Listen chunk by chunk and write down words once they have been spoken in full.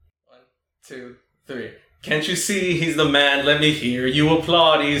2, 3. Can't you see he's the man? Let me hear you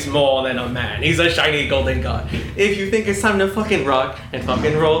applaud. He's more than a man. He's a shiny golden god. If you think it's time to fucking rock and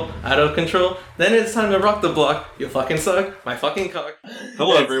fucking roll out of control, then it's time to rock the block. You fucking suck. My fucking cock.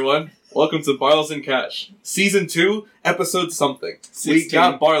 Hello, everyone. Welcome to Barlos and Cash. Season 2, episode something. 16. We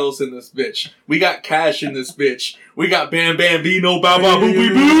got Barlos in this bitch. We got Cash in this bitch. We got Bam Bambino Bow Bow Boo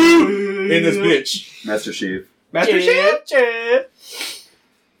Boo Boo in this bitch. Master Chief. Master Chief?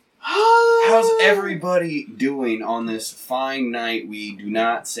 How's everybody doing on this fine night? We do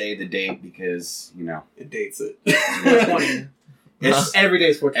not say the date because, you know. It dates it. 420. It's Every day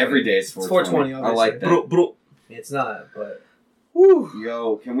is 420. every day is 420. 420, I like that. Bro, bro. It's not, but... Woo.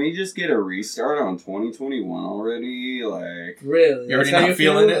 Yo, can we just get a restart on 2021 already? Like, Really? You're already That's how not you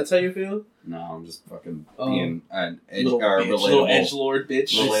feeling feel? it? That's how you feel? no, I'm just fucking Oh. being an Little edgelord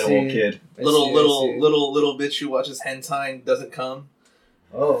bitch. relatable see. kid. Little bitch who watches hentai and doesn't come.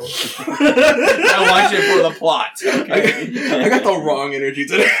 Oh. I watch it for the plot. Okay. I got the wrong energy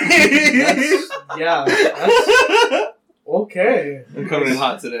today. That's okay. I'm coming in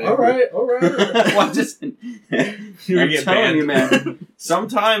hot today. Alright. Watch this. You're I'm getting telling you, banned. man.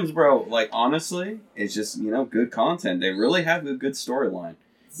 Sometimes, bro, like, honestly, it's just, you know, good content. They really have a good storyline.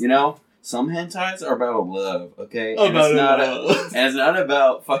 You know? Some hentais are about love, okay? And About it's not love. and it's not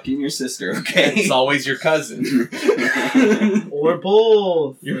about fucking your sister, okay? It's always your cousin. Or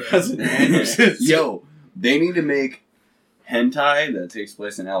both. Your cousin and your sister. Yo, they need to make hentai that takes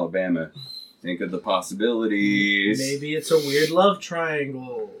place in Alabama. Think of the possibilities. Maybe it's a weird love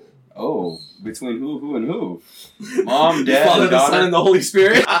triangle. Oh, between who, and who? Mom, dad, Father, the daughter. Son, and the Holy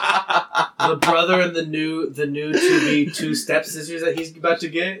Spirit. The brother and the new to-be two stepsisters that he's about to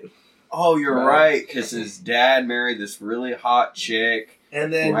get. Oh, you're Right. right, because his dad married this really hot chick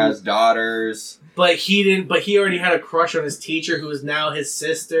And who then... has daughters. But he already had a crush on his teacher, who is now his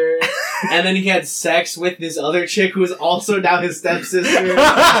sister. And then he had sex with this other chick, who is also now his stepsister.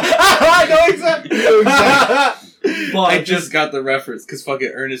 I know exactly. But I just got the reference because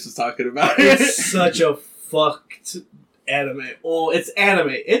fucking Ernest was talking about it. it's such a fucked anime. Oh, it's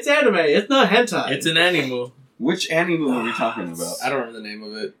anime. It's anime. It's not hentai. It's an anime. Which anime are we talking about? I don't remember the name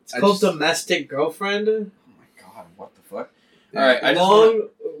of it. It's called Domestic Girlfriend. Oh my god, what the fuck? Alright, I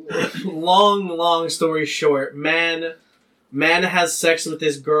just long story short, man has sex with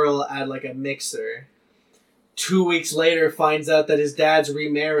this girl at like a mixer. 2 weeks later, finds out that his dad's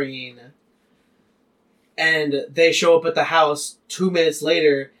remarrying. And they show up at the house 2 minutes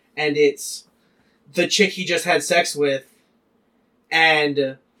later, and it's the chick he just had sex with,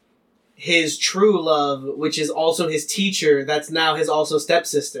 and his true love, which is also his teacher, that's now his also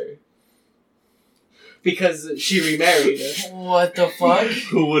stepsister. Because she remarried. What the fuck?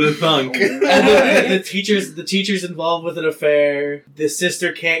 Who would have thunk? And the teacher's involved with an affair. The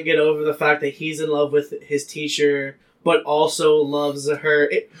sister can't get over the fact that he's in love with his teacher, but also loves her.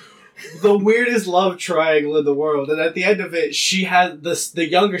 The weirdest love triangle in the world. And at the end of it, she has the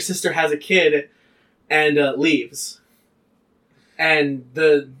younger sister has a kid and leaves. And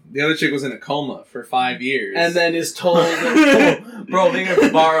the other chick was in a coma for 5 years. and then is told Bro, they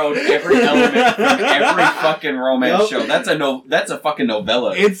have borrowed every element from every fucking romance show. That's a fucking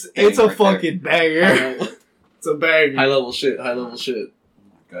novella. it's a right there. fucking banger. It's a banger. high level shit.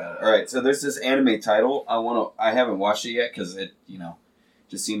 God. All right, so there's this anime title. I haven't watched it yet because it, you know,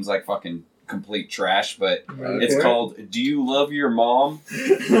 just seems like fucking complete trash. But it's called "Do You Love Your Mom?"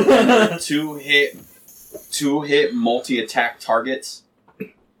 And two hit multi-attack targets.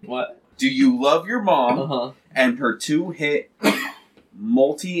 What? Do you love your mom? Uh-huh. And her 2 hit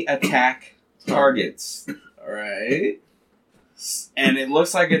multi-attack targets. Alright. And it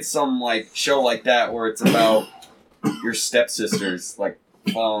looks like it's some like show like that where it's about your stepsisters like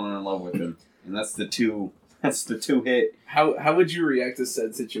falling in love with him, and that's the two hit. How would you react to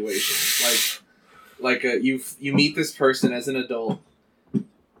said situation? Like you meet this person as an adult,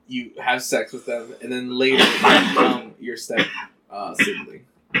 you have sex with them, and then later they become your step sibling.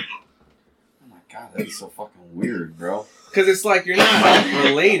 Oh my god, that's so fucking weird, bro. Because it's like you're not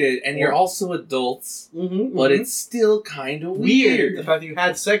related, and you're also adults, Mm-hmm, but it's still kind of weird. The weird. fact that you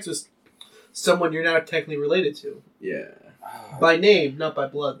had sex with someone you're now technically related to. Yeah. By name, not by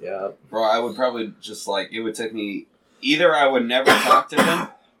blood. Yeah. Bro, I would probably just like, it would take me, either I would never talk to them,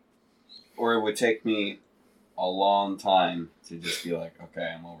 or it would take me a long time to just be like,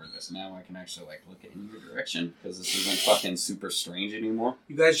 okay, I'm over this. Now I can actually like look in your direction, because this isn't fucking super strange anymore.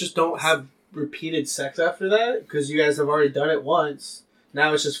 You guys just don't have repeated sex after that? Because you guys have already done it once.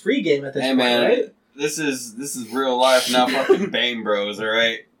 Now it's just free game at this Hey point, man, right? this is real life, not fucking Bane Bros,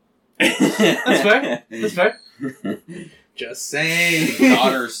 alright? That's fair. That's fair. Just saying.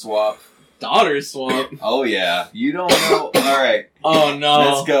 Daughter swap. Daughter swap. Oh yeah, you don't know. All right, Oh no.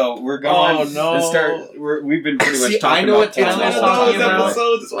 let's go. We're going. Oh, no. Let's start. We've been pretty much See, talking I know about what Tyler's porn all the talking time. about.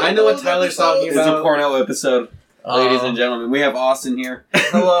 I know what Tyler's talking It's a about. porno episode, ladies and gentlemen. We have Austin here.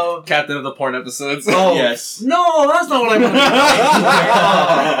 Hello. Captain of the porn episodes. Oh. Yes. No, that's not what I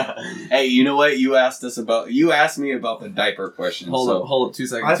meant. Hey, you know what? You asked me about the diaper question. Hold so. up, 2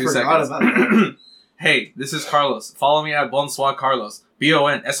 seconds. I 2 forgot seconds. about that. Hey, this is Carlos. Follow me at Bonsoir Carlos.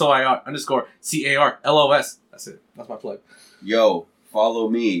 BONSOIR_CARLOS. That's it. That's my plug. Yo, follow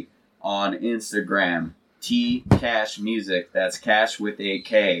me on Instagram, Cash Music. That's Cash with a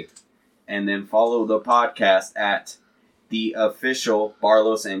K. And then follow the podcast at the official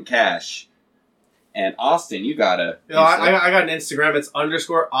Barlos and Cash. And Austin, you gotta. I got an Instagram. It's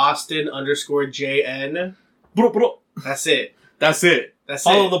 _Austin_JN. Bro. That's it. That's it. That's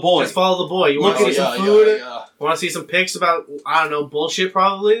Follow it. the boy. Just follow the boy. You want to see some yeah, food? yeah. Want to see some pics about, I don't know, bullshit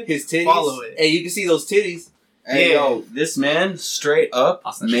probably? His titties. Follow it. Hey, you can see those titties. Hey, Yeah. yo, this man straight up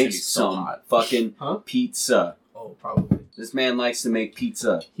Austin, that shit makes is so some hot. fucking Huh? pizza. Oh, probably. This man likes to make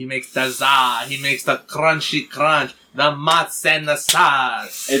pizza. He makes the za. He makes the crunchy crunch. The mozz and the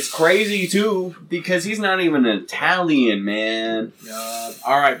sauce. It's crazy too because he's not even an Italian, man.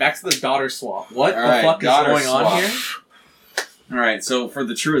 Alright, back to the daughter swap. What All the right, fuck is daughter going on swap. here? All right, so for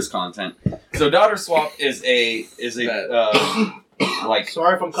the truest content, so daughter swap is a like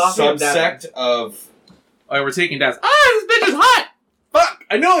Sorry if I'm coughing. I'm down. subsect of. Alright, we're taking dads. This bitch is hot! Fuck!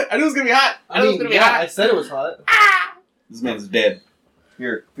 I knew it! I knew it was gonna be hot! I mean, yeah, I said it was hot. This man's dead.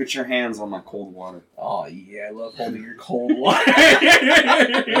 Here, put your hands on my cold water. Oh yeah, I love holding your cold water.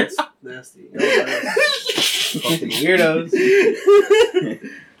 That's nasty. Fucking weirdos.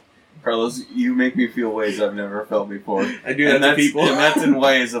 Carlos, you make me feel ways I've never felt before. I do that And to that's, people. and that's in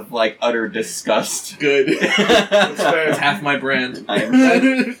ways of like utter disgust. Good. That's fair. It's half my brand. I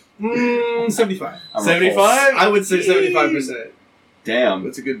am. 75. I'm 75? I would say 75%. Damn,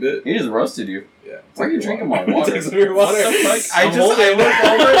 That's a good bit. he just roasted you. Yeah. Why are you drinking my water? Take some of your water. Like, I'm holding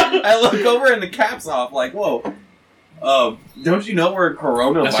I look over and the cap's off. Like, whoa. Don't you know we're in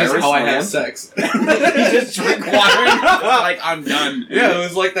coronavirus That's just how I land? have sex. You just drink water and you're just like, I'm done. Yeah, it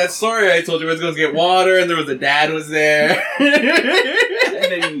was like that story I told you. I was going to get water, and there was a dad was there.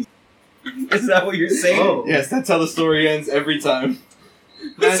 And then you, is that what you're saying? Oh. Yes, that's how the story ends every time.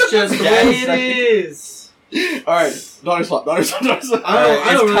 That's just the Yeah, way it's it like- is. All right, daughter swap. I don't It's really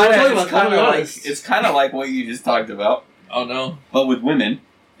know what I'm talking about, kind to be of like honest. it's kind of like what you just talked about, Oh no! but with women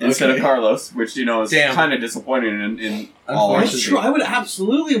instead Okay. of Carlos, which you know is Damn. kind of disappointing in all Unfortunately. That's honesty. true. I would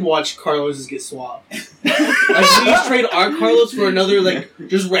absolutely watch Carlos's get swapped. Like, please trade our Carlos for another, like,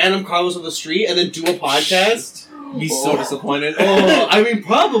 just random Carlos on the street and then do a podcast. He's so disappointed. Oh, I mean,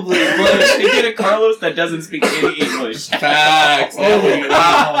 probably, but... You get a Carlos that doesn't speak any English. Facts. Oh,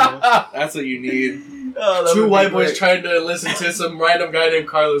 wow. That's what you need. Oh, that Two would be white boys great. trying to listen to some random guy named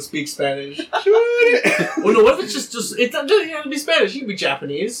Carlos speak Spanish. Well, no, what if it's just it doesn't have to be Spanish, it can be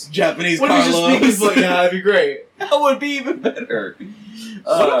Japanese. Japanese What if he's just Carlos. speaking, yeah, that'd be great. That would be even better.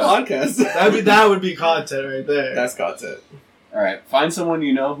 What a podcast. That would be content right there. That's content. All right, find someone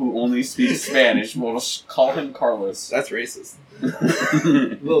you know who only speaks Spanish. We'll just call him Carlos. That's racist. a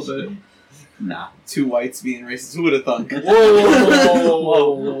little bit. Nah. Two whites being racist. Who would have thunk?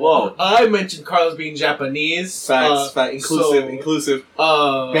 Whoa. I mentioned Carlos being Japanese. Facts. Inclusive. so- Inclusive.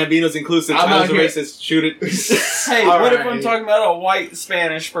 Uh, Bambino's inclusive. I'm Tyler's a out here- racist. Shoot it. Hey, All what if right. I'm talking about a white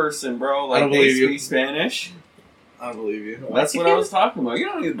Spanish person, bro? Like, don't they believe you. speak Spanish? I don't believe you. That's what I was talking about. You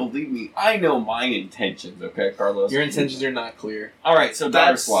don't need to believe me. I know my intentions, okay, Carlos? Your intentions are not clear. Alright, so daughter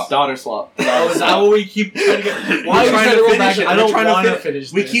That's- swap. Daughter swap. oh, is that what we keep trying to get? Why are we trying trying to to roll finish back? it. I We're don't trying to want to fin-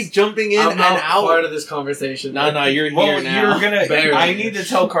 finish We this. keep jumping in I'm and not out. part of this conversation. No, you're Well, here now. you're gonna. Barely. I need to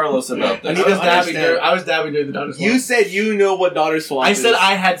tell Carlos about I this. need to understand. I was dabbing during the daughter swap. You said you know what daughter swap I is. said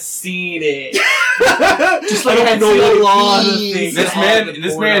I had seen it. Just like I had seen a lot of things.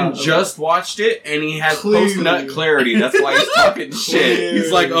 This man just watched it and he has Clearly. post nut clarity. That's why he's talking shit.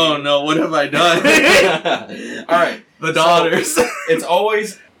 He's like, oh no, what have I done? Alright, The daughters. it's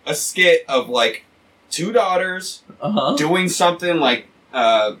always a skit of like two daughters Uh-huh. doing something like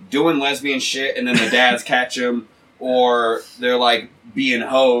doing lesbian shit and then the dads catch them, or they're like being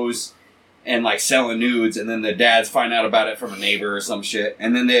hoes and like selling nudes and then the dads find out about it from a neighbor or some shit,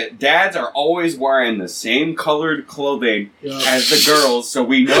 and then the dads are always wearing the same colored clothing as the girls, so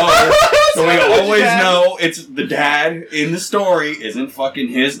we know so we always know it's the dad in the story isn't fucking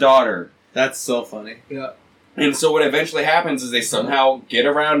his daughter. That's so funny. Yeah. And so what eventually happens is they somehow get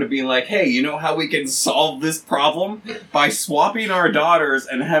around to being like, hey, you know how we can solve this problem? By swapping our daughters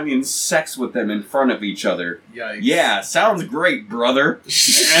and having sex with them in front of each other. Yikes. Yeah, sounds great, brother.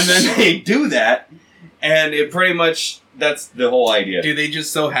 And then they do that, and it pretty much, that's the whole idea. Do they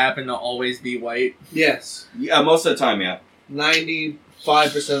just so happen to always be white? Yes. Yeah, most of the time, yeah. 95%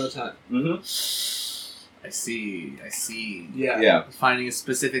 of the time. Mm-hmm. I see. Yeah. Yeah. Finding a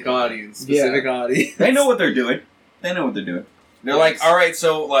specific audience. Yeah. They know what they're doing. They're like, all right,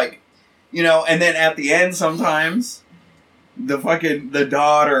 so, like, you know, and then at the end sometimes, the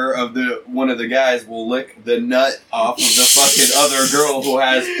daughter of one of the guys will lick the nut off of the fucking other girl who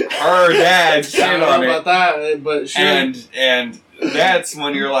has her dad shit I don't on know it. about that, but sure. And that's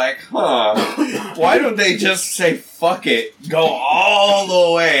when you're like, huh, why don't they just say fuck it, go all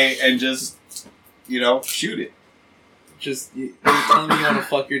the way, and just, you know, shoot it? Just, you're telling me you want to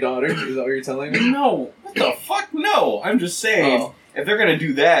fuck your daughter? Is that what you're telling me? No, what the fuck? No, I'm just saying, if they're gonna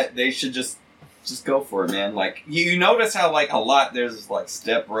do that, they should just go for it, man. Like, you notice how, like, a lot, there's, like,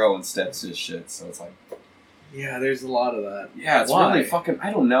 step bro and step sis shit, so it's like, Yeah, there's a lot of that. yeah, it's Why? really fucking,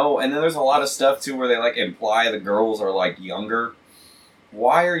 I don't know. And then there's a lot of stuff, too, where they, like, imply the girls are, like, younger.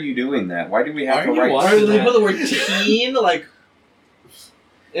 Why are you doing that? Why do we have to Why are you write watching Or they that? put the word teen, like...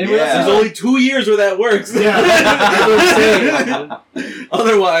 Anyone Yeah. else? There's only 2 years where that works. Yeah, that's what I'm saying.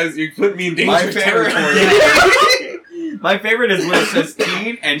 Otherwise, you're putting me in My dangerous favorite, territory. my favorite is when it says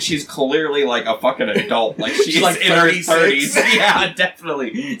teen, and she's clearly like a fucking adult. Like she's like in her 36. 30s. Yeah,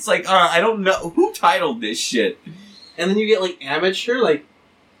 definitely. It's like, I don't know who titled this shit. And then you get, like, amateur, like...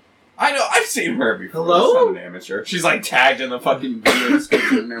 I know, I've seen her before. Hello? That's not an amateur. She's like tagged in the fucking video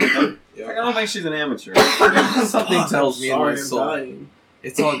description and everything. Yeah. Like, I don't think she's an amateur. Something tells me in my Sorry, I'm soul. dying.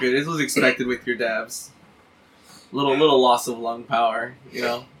 It's all good. It was expected with your dabs. Little loss of lung power, you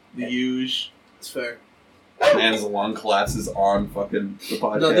know, the huge. It's fair. Man's lung collapses on fucking the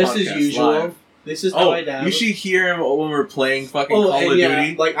podcast. No, this is podcast usual. live. This is how I dab. You should hear him when we're playing fucking Oh, Call and of yeah,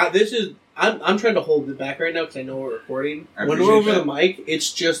 Duty. like this is. I'm trying to hold it back right now because I know we're recording. I When we're over appreciate the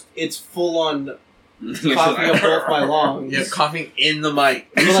mic, it's full on You're coughing up both my lungs. You're coughing in the mic.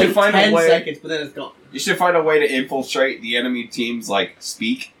 You For should like find a 10 way- seconds, but then it's gone. You should find a way to infiltrate the enemy team's like team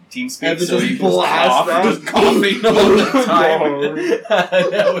speak, And then so just you blast cough, that. just coughing all the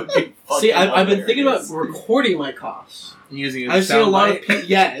time. That would be fucking See, I've been thinking about hilarious. recording my coughs. Using a I've seen a lot of soundbite. people.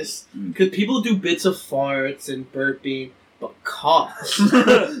 Yes, Mm. because people do bits of farts and burping, but coughs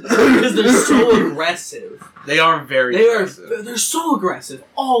because they're so aggressive. They are very. They are. aggressive. They're so aggressive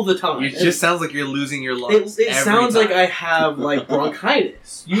all the time. It just sounds like you're losing your lungs. It every sounds time. like I have like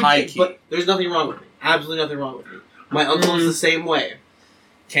bronchitis. High key. But there's nothing wrong with me. Absolutely nothing wrong with me. My uncle is the same way.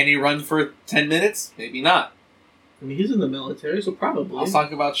 Can he run for 10 minutes? Maybe not. I mean, he's in the military, so probably. I'll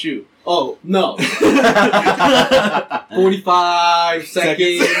talk about you. Oh no! 45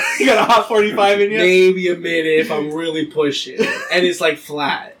 seconds, You got a hot 45 in you? maybe a minute if I'm really pushing, and it's like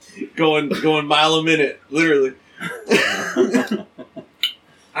flat. Going mile a minute, literally.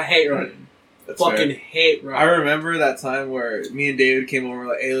 I hate running. That's Fucking fair. hate I running. remember that time where me and David came over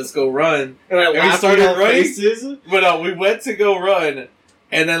like, hey, let's go run. And I we laughed started in our running? faces. But we went to go run,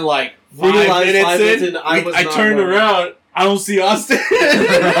 and then like 5 Realized minutes 5 minutes in, I was I not turned running. around. I don't see Austin.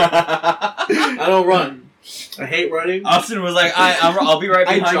 I don't run. I hate running. Austin was like, I'll be right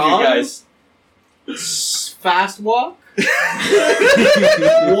I behind jog. you guys. Fast walk.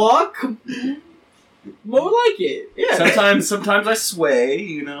 Walk. More like it. Yeah. Sometimes I sway,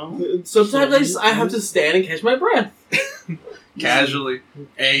 you know. Sometimes I have to stand and catch my breath. Casually.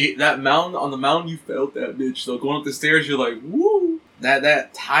 Hey, that mountain, on the mountain, you felt that bitch. So going up the stairs, you're like, woo.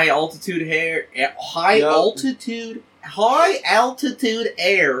 That high altitude air. High altitude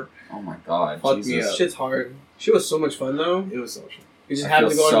air. Oh my god, Fuck me Jesus. up. Shit's hard. Shit was so much fun though. It was so fun. We just I had feel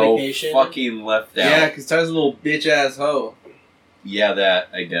to go so on vacation. fucking left out. Yeah, because Tyler's a little bitch ass hoe. Yeah, that,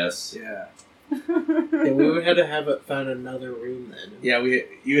 I guess. Yeah. And we would have to found another room then. Yeah,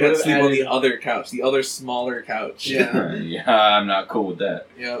 you would have to sleep on the Added- other couch, the other smaller couch. Yeah. Yeah, I'm not cool with that.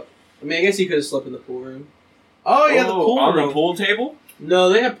 Yep. I mean, I guess you could have slept in the pool room. Oh yeah, the pool on room. the pool table? No,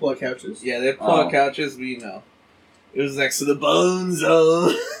 they have pull-out couches. Yeah, they have pull-out Oh. couches, but you know. It was next to the bone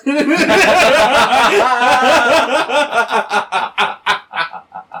zone.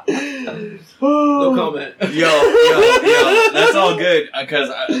 No comment. Yo, that's all good. Because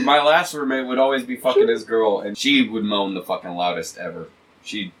my last roommate would always be fucking his girl, and she would moan the fucking loudest ever.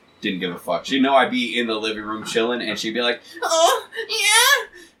 She didn't give a fuck. She'd know I'd be in the living room chilling, and she'd be like, "Oh, yeah."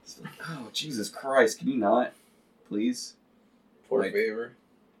 It's like, oh, Jesus Christ, can you not? Please? Poor Like- favor.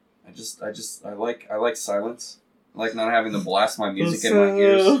 I like silence. I like not having to blast my music in my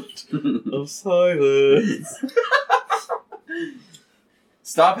ears. Of silence.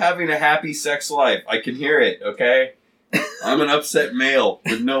 Stop having a happy sex life. I can hear it, okay? I'm an upset male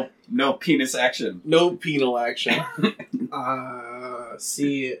with no penis action. No penal action.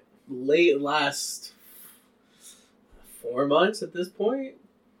 See, late last 4 months at this point,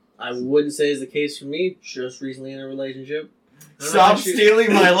 I wouldn't say is the case for me. Just recently in a relationship. Stop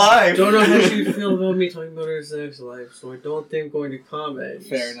stealing my life. Don't know how she feel about me talking about her sex life, so I don't think I'm going to comment.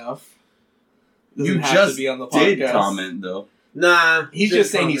 Fair enough. You Doesn't have just to be on the did podcast. comment, though. Nah, He's didn't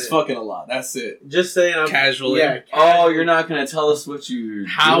just saying he's comment. fucking a lot. That's it. Just saying I'm Casually. Yeah. Oh, you're not going to tell us what you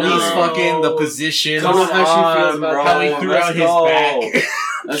How do? he's No. fucking the position. Don't know how she feels about bro. how he threw Let's out his go. back.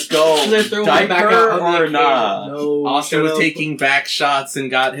 Let's go. Should I throw my back Diaper out on the or occasion? not? No. Austin shut was up. taking back shots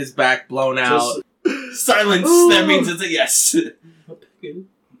and got his back blown out. Just- Silence. Ooh. That means it's a yes.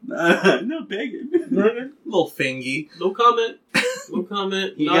 No No begging. Little fingy. comment. No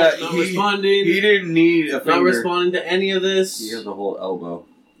comment. He Not got- responding. He didn't need a Not finger. responding to any of this. He has a whole elbow.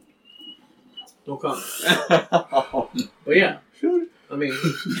 No comment. But yeah, I mean,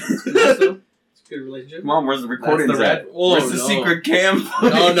 it's good stuff. It's a good relationship. Come on, where's the recordings That's the at? red- Whoa, Where's the no. secret cam?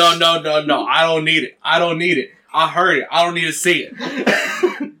 No. I don't need it. I heard it. I don't need to see it.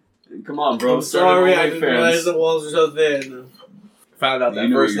 Come on, bro. I'm Start sorry, an I didn't realize OnlyFans. the walls were so thin. Found out You that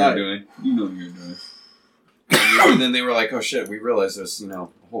know what first you were night. doing. You know what you were doing. And then they were like, oh shit, we realized there's, a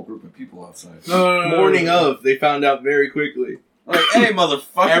whole group of people outside. Morning of, they found out very quickly. Like, hey,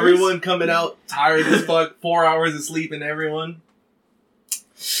 motherfuckers. Everyone coming out tired as fuck, 4 hours of sleep, and everyone.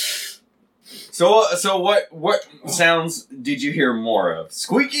 So what sounds did you hear more of?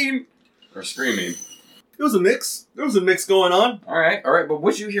 Squeaking or screaming? It was a mix. There was a mix going on. All right, but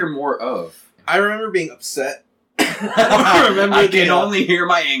what did you hear more of? I remember being upset. I remember I the, can only hear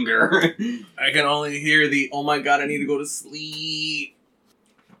my anger. I can only hear the, oh my god, I need to go to sleep.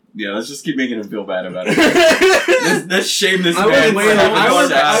 Yeah, let's just keep making him feel bad about it. Let's shame this I man. was, for waiting, having I was,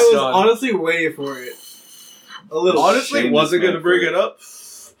 sex. I was honestly waiting for it. A little. Honestly, shame wasn't this going to man bring for it up.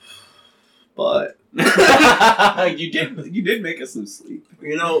 But you did make us some sleep.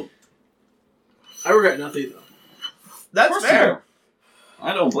 You know, I regret nothing though. Of that's course fair. you do.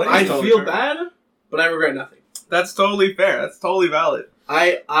 I don't blame I you. totally feel fair. bad, but I regret nothing. That's totally fair. That's totally valid.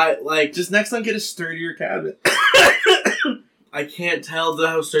 I like. Just next time, get a sturdier cabinet. I can't tell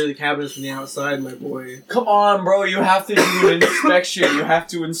how sturdy the cabinet is from the outside, my boy. Come on, bro. You have to do an inspection. You have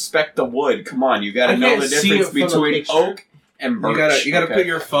to inspect the wood. Come on. You got to I know can't the see difference it from the between picture. oak and birch. You gotta Okay. put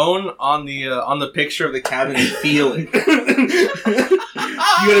your phone on the picture of the cabinet and feel it.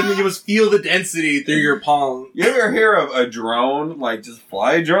 You must feel the density through your palm. You ever hear of a drone? Like, just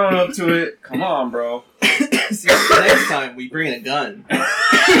fly a drone up to it? Come on, bro. See, next time we bring a gun.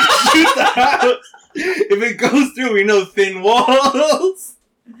 Shoot the house. If it goes through, we know thin walls.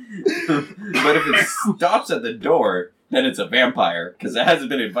 But if it stops at the door, then it's a vampire, because it hasn't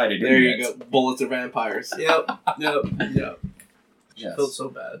been invited There in you yet. go. Bullets are vampires. Yep. Yes. Felt so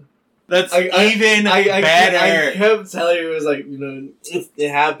bad. That's I better. kept telling you, it was like, it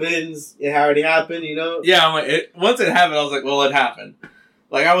happens. It already happened, Yeah, I'm like, once it happened, I was like, well, it happened.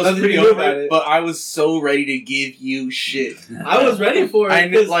 Like, I was Nothing pretty to do over about it, it. but I was so ready to give you shit. I was ready for it. I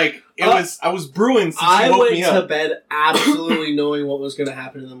knew, 'cause like, I was brewing since I you woke went me to up. bed absolutely knowing what was going to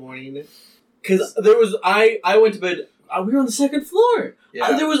happen in the morning. Because I went to bed, we were on the second floor.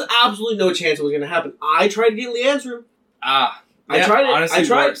 Yeah. There was absolutely no chance it was going to happen. I tried to get Leanne's room. Yeah, tried it. Honestly, I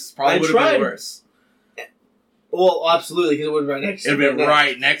tried. worse. Probably I would have been tried. worse. Well, absolutely, because it would have been right next to It'd me. been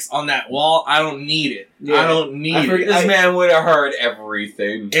right next on that wall. I don't need it. Yeah. I don't need I it. forget- This man would have heard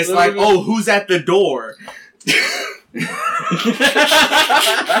everything. It's like, oh, who's at the door?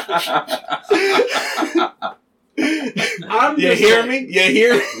 I'm You just hear like, me? You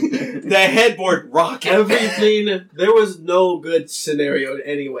hear me? The headboard rocking. Everything, there was no good scenario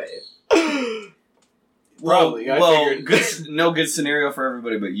anyway. Probably. I well, figured. no good scenario for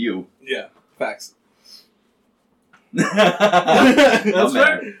everybody but you. Yeah, facts. That's Oh, man.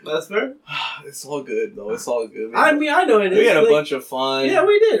 fair. That's fair. It's all good though. It's all good. I mean, I know it is. we had a like, bunch of fun. Yeah,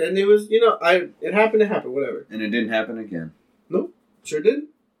 we did, and it was, it happened to happen. Whatever. And it didn't happen again. Sure did.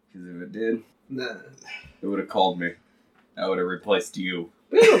 Because if it did, Nah. it would have called me. I would have replaced you.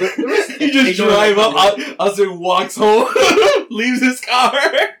 But no, there was, You just Ignore drive that. up. Austin walks home, leaves his car.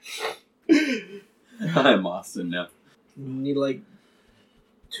 I'm Austin now. You need like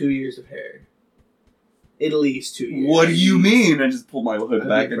 2 years of hair. At least 2 years. What do you mean? I just pulled my hood I'd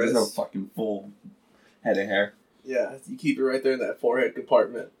back be and just have a impressed. fucking full head of hair. Yeah, you keep it right there in that forehead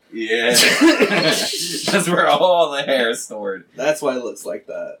compartment. Yeah. That's where all the hair is stored. That's why it looks like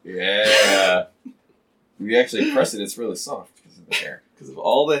that. Yeah. If you actually press it, it's really soft because of the hair. Because of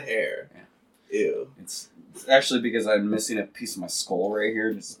all the hair. Yeah. Ew. It's actually because I'm missing a piece of my skull right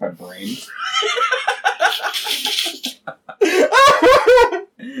here. This is my brain.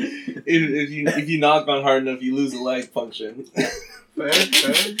 if you knock on hard enough, you lose a leg function. Fair.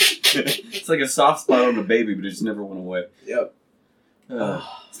 It's like a soft spot on the baby, but it just never went away. Yep.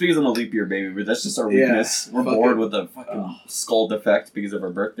 It's because I'm a leap year baby, but that's just our weakness. We're bored with a fucking skull defect because of our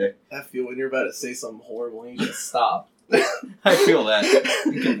birthday. I feel when you're about to say something horrible and you just stop. I feel that.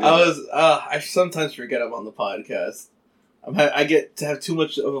 I sometimes forget I'm on the podcast. I get to have too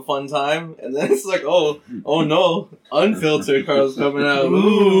much of a fun time, and then it's like, oh no, unfiltered Carl's coming out.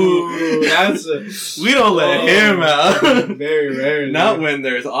 Ooh, we don't let him out. Very rare. Not when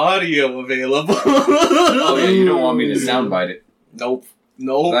there's audio available. Oh yeah, you don't want me to soundbite it. Nope.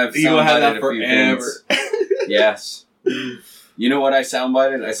 I've You will have that soundbited a few forever. Yes. You know what I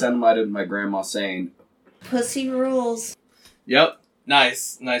soundbited? I soundbited my grandma saying, Pussy rules. Yep.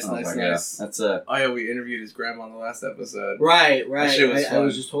 Nice. oh my God. That's a... Oh yeah, we interviewed his grandma in the last episode. Right. That shit was I fun.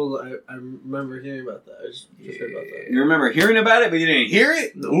 was just told. I remember hearing about that. I just heard about that. You remember hearing about it, but you didn't hear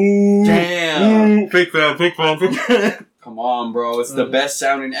it? Ooh. Damn. Big fan. Come on, bro. It's the best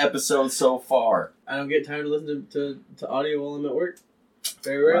sounding episode so far. I don't get time to listen to audio while I'm at work.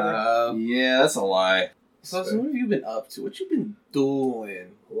 Very rarely. Wow. Yeah, that's a lie. So what have you been up to? What you been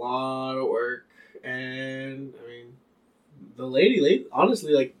doing? A lot of work, and I mean, the lady,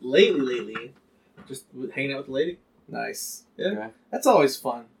 honestly, like lately, just hanging out with the lady. Nice. Yeah. Okay. That's always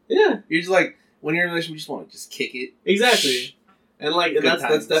fun. Yeah, You're just like, when you're in a relationship, you just want to just kick it. exactly. And like, and Good that's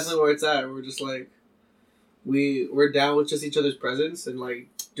times. definitely where it's at. We're just like, we're down with just each other's presence and like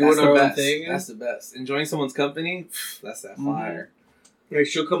doing That's the our own best. thing. That's the best. Enjoying someone's company, that's that fire. Like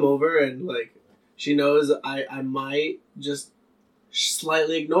she'll come over and like she knows I might just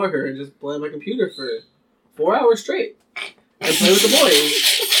slightly ignore her and just play on my computer for 4 hours straight and play with the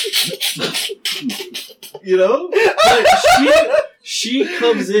boys. You know, like she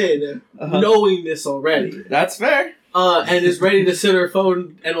comes in knowing this already, That's fair. and is ready to sit on her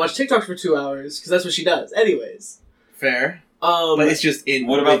phone and watch TikToks for 2 hours because that's what she does, anyways. Fair. But it's just in.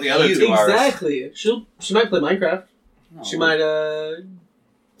 What about with the other you. 2 hours? Exactly. She might play Minecraft. No. She might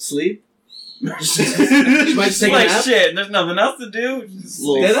sleep. She She might take a like nap. shit. There's nothing else to do.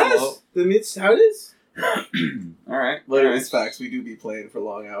 Little Dead slow. ass. I mean, it's how it is. All right. But it's facts. We do be playing for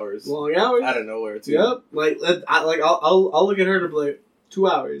long hours. Long hours. Out of nowhere too. Yep. I'll look at her to be like 2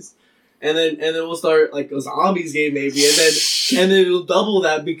 hours, and then we'll start like a zombies game maybe, and then it'll double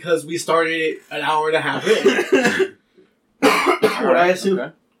that because we started it an hour and a half in. What I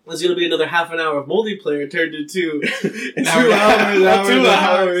assume was gonna be another half an hour of multiplayer turned into 2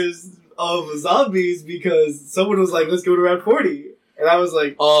 hours of zombies because someone was like, "Let's go to round 40," and I was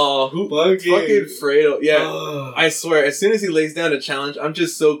like, Oh, fucking Fredo. Yeah. Ugh. I swear, as soon as he lays down a challenge, I'm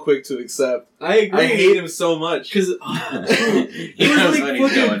just so quick to accept. I agree. I hate him so much. Because He it knows was what like he's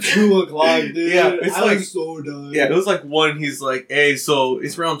fucking doing. 2 o'clock, dude. Yeah, it's I like- was so done. Yeah, it was like one. He's like, "Hey, so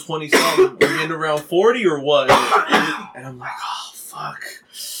it's round 20 something. Are we into round 40 or what?" And I'm like, "Oh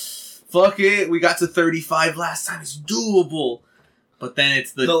fuck it. We got to 35 last time. It's doable." But then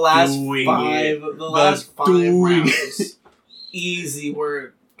it's the last doing five, it. the last 5 doing rounds, easy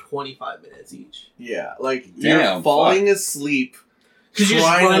were 25 minutes each. Yeah, like Damn, you're falling asleep. Because you're just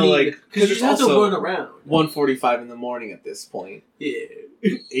Trying to, running, like- because you just have to also- run around. 1:45 in the morning at this point. Yeah,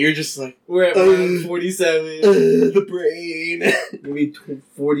 You're just like, we're at round 47. the brain. Maybe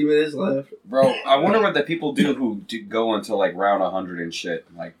 40 minutes left. Bro, I wonder what the people do who go until like round 100 and shit.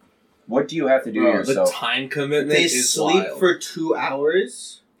 Like, what do you have to do to Bro, the yourself? time commitment They is sleep wild. for 2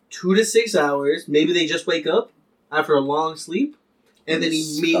 hours, 2 to 6 hours. Maybe they just wake up after a long sleep, and then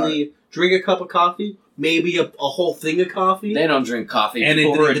immediately drink a cup of coffee. Maybe a whole thing of coffee. They don't drink coffee. And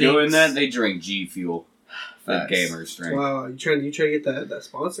People it who are doing drinks- that, they drink G Fuel. That Facts. gamers drink. Wow, you trying to get that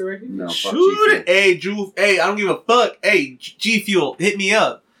sponsor right here? No, fuck G Shoot Fuel. it. Hey, Ju. Hey, I don't give a fuck. Hey, G Fuel, hit me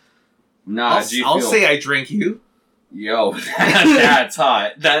up. Nah, G Fuel. I'll say I drink you. Yo, that's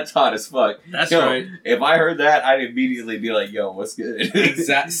hot. That's hot as fuck. That's Yo, right. If I heard that, I'd immediately be like, yo, what's good?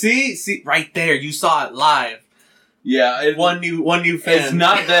 Exactly. See, right there. You saw it live. Yeah, One new fan. it's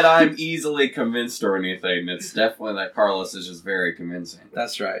not that I'm easily convinced or anything. It's definitely that Carlos is just very convincing.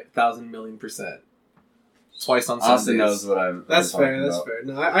 That's right. 1,000,000,000%. Twice on Austin Sundays. knows what I'm. That's I'm fair. talking That's about. fair.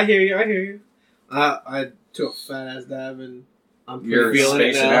 No, I hear you. I took a fat ass dab and I'm You're feeling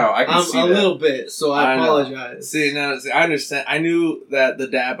it spacing now. out. I can I'm see a that. little bit, so I I know. apologize. See, I understand. I knew that the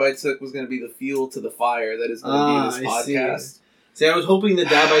dab I took was going to be the fuel to the fire that is going to be this I see. podcast. See, I was hoping the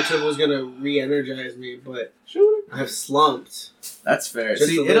dab I took was gonna re-energize me, but I've slumped. That's fair. Just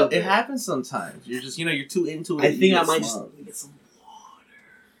See, a little it bit. happens sometimes. You're just you're too into it. I you think I get might just slumped. get some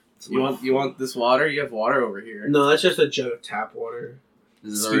You want this water? You have water over here. No, that's just a jug of tap water.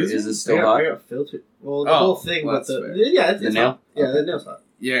 Is Excuse it me? still I hot? got filtered. Well, the Oh, whole thing, well, but the that's fair. yeah, it's The nail? hot. Yeah, Okay. the nail's hot.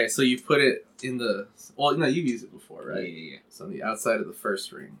 Yeah, so you put it in the. Well, no, you've used it before, right? Yeah. So on the outside of the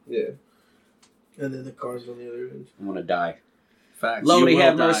first ring. Yeah. And then the car's on the other end. I want to die. Facts. Lordy You will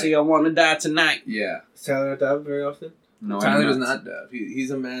have die. mercy, I want to die tonight. Yeah. Does Tyler not dab very often? No, Tyler I'm does not dab. He's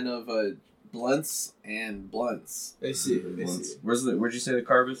a man of blunts and blunts. I see. I see. Where'd you say the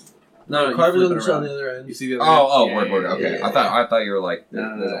carb is? No, The you car's flip on it the around. other end. You see the other end? Word. Okay, yeah, I thought you were like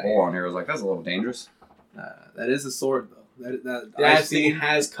No, there's no, a hole on here. I was like, that's a little dangerous. That is a sword, though. That That I've thing seen.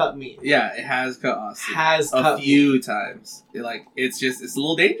 has cut me. Yeah, it has cut Austin. Has a cut me. few times. It's a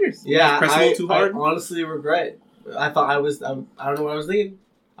little dangerous. You Yeah, just press a little too hard. I honestly regret. I thought I don't know what I was thinking.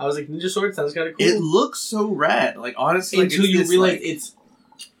 I was like, ninja sword sounds kind of cool. It looks so rad. Like honestly, like, Until it's you this, realize like, it's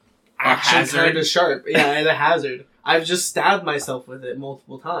a actually hazard. kind of sharp. Yeah, and a hazard. I've just stabbed myself with it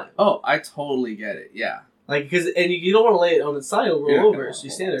multiple times. Oh, I totally get it. Yeah, Like, because you don't want to lay it on its side, it'll roll Yeah. over, so you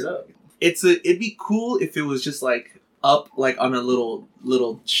stand it up. it'd be cool if it was just like up like on a little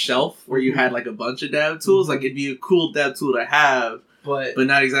shelf where you had like a bunch of dab tools. Like it'd be a cool dab tool to have, But but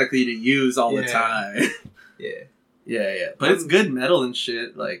not exactly to use all the Yeah. time. yeah, yeah. But it's good metal and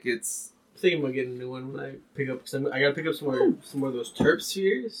shit. Like it's I'm thinking about getting a new one when I pick up. Cause I gotta pick up some more of those terp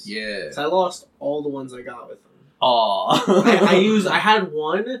spheres. yeah. So I lost all the ones I got with them. Aw. I had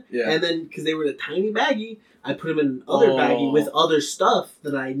one, Yeah. and then because they were in a tiny baggie, I put them in another baggie with other stuff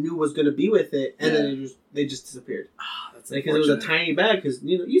that I knew was going to be with it, and then they just disappeared. That's Because it was a tiny bag. Because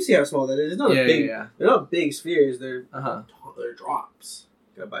you see how small that is. It's not yeah, a big. yeah. They're not big spheres. They're Uh-huh. they're drops.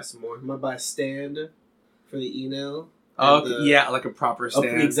 Gotta buy some more. I'm gonna buy a stand for the e-nail. Oh, And okay, yeah, like a proper Oh,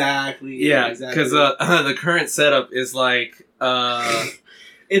 stand. exactly. Yeah, exactly. because the current setup is like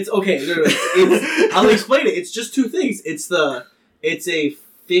It's okay. No. I'll explain it. It's just two things. It's a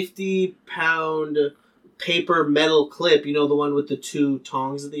 50-pound paper metal clip. You know, the one with the two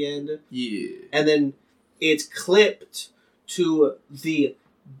tongs at the end. yeah. And then it's clipped to the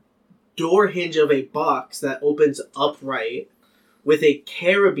door hinge of a box that opens upright with a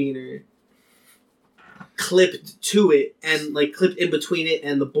carabiner clipped to it and like clipped in between it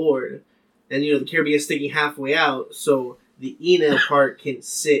and the board. And the carabiner is sticking halfway out, so the e-nail part can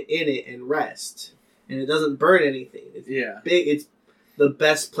sit in it and rest. And it doesn't burn anything. It's Yeah. big. It's the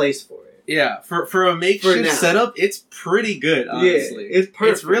best place for it. Yeah, for a makeshift now. setup, it's pretty good, honestly. Yeah, it's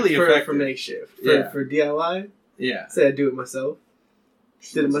perfect. It's really for effective. makeshift. Yeah. For DIY, Yeah. say I do it myself.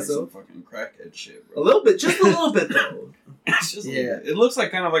 Did it Looks like myself. some fucking crackhead shit, A bro. little bit, just a little bit though. It's just Yeah. it looks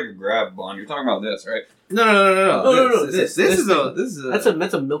like kind of like a grab bond. You're talking about this, right? No. No, This this is a That's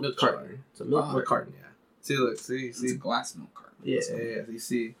a milk milk carton. carton. It's a milk Oh, carton. carton. Yeah. See, look, see. It's a glass milk carton. Yeah. Yeah. You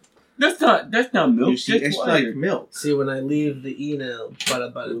see. That's not milk. You see, it's like milk. See, when I leave the e-nail, A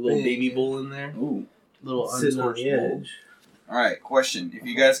little baby bowl in there. Ooh. Little sitting on the untorched bowl. edge. All right, question: if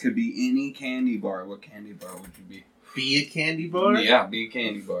you guys could be any candy bar, what candy bar would you be? Be a candy bar. Yeah, be a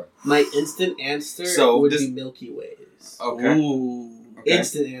candy bar. My instant answer So would this- be Milky Ways. Okay. Ooh. Okay.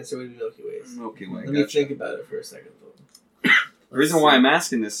 Instant answer would be Milky Ways. Milky Way. Let me Gotcha. think about it for a second, though. The reason why I'm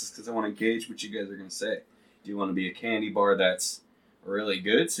asking this is because I want to gauge what you guys are going to say. Do you want to be a candy bar that's really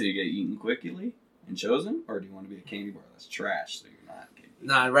good so you get eaten quickly and chosen? Or do you want to be a candy bar that's trash so you're not getting eaten?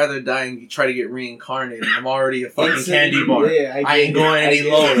 Nah, I'd rather die and try to get reincarnated. I'm already a fucking Instant- candy bar. Yeah, I ain't going any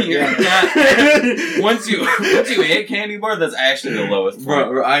lower. You're not- once you hit candy bar, that's actually the lowest point.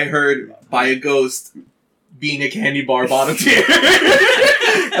 Bro, I heard by a ghost being a candy bar bottom tier.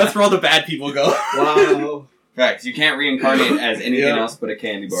 That's where all the bad people go. Wow. Facts. You can't reincarnate as anything Yeah. else but a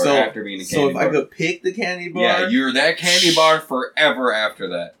candy bar So- after being a candy So if bar. I could pick the candy bar, Yeah, you're that candy bar forever after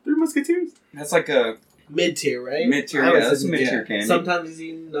that. Three Musketeers. That's like a Mid-tier, right? mid-tier. I Yeah, would that's say a mid-tier candy. Sometimes he's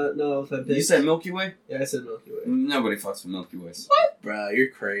eating no authentic. You said Milky Way? Yeah, I said Milky Way. Nobody fucks with Milky Ways. Bro, you're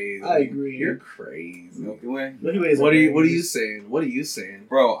crazy. I agree. You're crazy. Milky Way? Milky Way is What are you amazing. saying? What are you saying?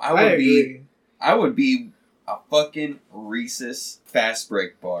 Bro, I I agree. would be a fucking Reese's fast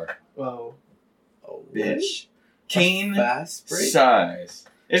break bar. Wow. Oh, Bitch. King fast break. size.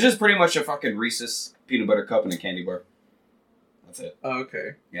 It's just pretty much a fucking Reese's peanut butter cup and a candy bar. That's it. Oh,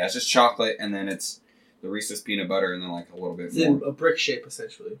 okay. Yeah, it's just chocolate and then it's the Reese's peanut butter and then like a little bit It's in more. a brick shape,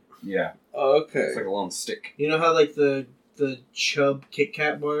 essentially. Yeah. Oh, okay. It's like a long stick. You know how like the Chub Kit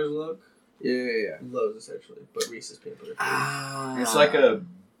Kat bars look? Yeah. Those essentially, but Reese's peanut butter. Ah. It's like a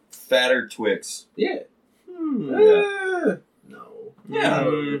fatter Twix. Yeah. Hmm. Yeah. No.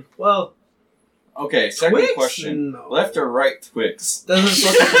 Yeah. Well, Okay, second Twix? question. No. Left or right Twix?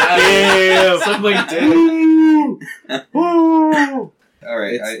 Doesn't fucking matter. Suck my dick. All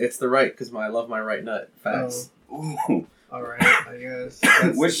right. It's the right because I love my right nut. Facts. Ooh. Alright, I guess.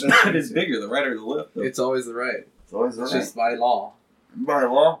 Which nut is bigger, the right or the left? Though? It's always the right. It's always the It's right. just by law. By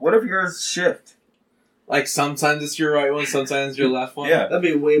law. What if yours shift? Like sometimes it's your right one, sometimes your left one. Yeah. That'd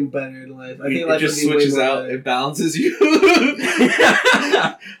be way better in life. I think It life just would be way switches more out. better. It balances you.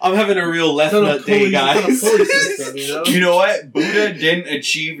 I'm having a real left It's on a nut day, pulley- guys. it's on a pulley system, you know? You know what? Buddha didn't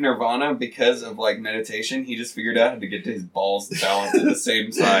achieve nirvana because of like meditation. He just figured out how to get his balls balanced at the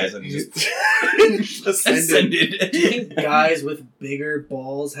same size, and he just ascended. Do you think guys with bigger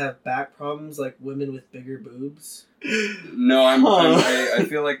balls have back problems like women with bigger boobs? No, I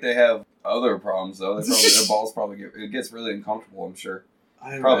feel like they have other problems though. Their balls probably it gets really uncomfortable. I'm sure.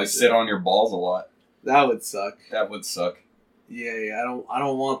 I Probably imagine. sit on your balls a lot. That would suck. That would suck. Yeah, I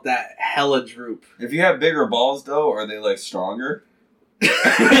don't want that hella droop. If you have bigger balls though, are they like stronger? What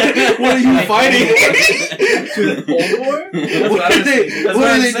are you fighting? Voldemort? What are they? That's What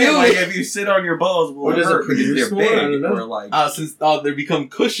are I'm they saying. doing? Like, if you sit on your balls, will Or it does it hurt because produce they're more? I big don't know. or like? Since they become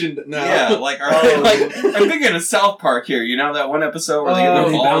cushioned now. Yeah, like, like I'm thinking of South Park here. You know that one episode where they get Oh,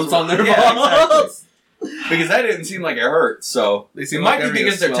 their they balls bounce on their Yeah, balls. exactly. Because that didn't seem like it hurt. So They it seem might like be they're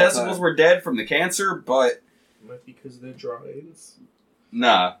because their having a swell testicles time. were dead from the cancer, but Might be because they're drawings.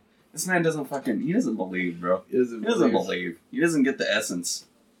 nah, this man doesn't he doesn't believe, bro. He doesn't believe. He doesn't get the essence.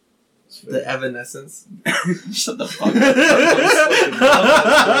 The evanescence. Shut the fuck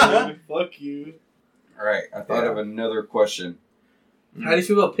up. Fuck you. Alright, I thought of another question. How do you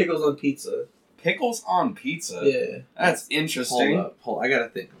feel about pickles on pizza? Pickles on pizza? Yeah. That's interesting. Hold up. I gotta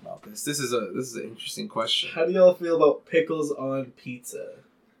think about this. This is an interesting question. How do y'all feel about pickles on pizza?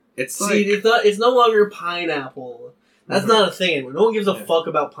 It's See, it's no longer pineapple. That's not a thing anymore. No one gives a fuck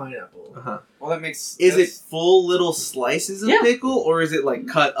about pineapple. Well, that makes Is it full little slices of Yeah. pickle, or is it like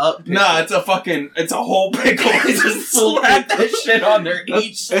cut up? Pickle? Nah, it's a whole pickle. They just slap that shit on there each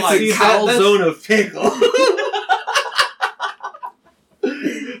It's slice. a calzone of pickle.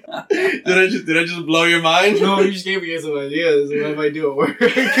 Did I just blow your mind? No, you just gave me some ideas. What if I do at work?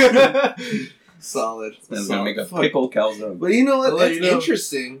 Solid. That's gonna make a Fuck. pickle calzone. But you know what? I'll let That's you know.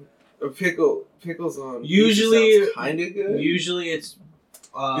 interesting. A pickles on Usually- kind of good. Usually it's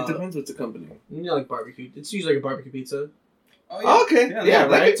It depends what's the company. you know, like barbecue. It's usually like a barbecue pizza. Oh, Okay, Yeah, yeah, that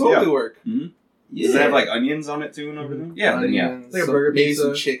right? could totally work. Mhm. Yeah. Does it have like onions on it too and everything? Yeah, then yeah. Onions, Like a some- burger maybe pizza.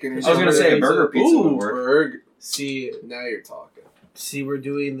 some chicken or I was something. gonna say a burger pizza would Ooh, work. burger. See, Now you're talking. we're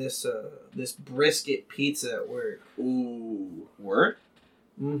doing this this brisket pizza at work. Ooh. Word?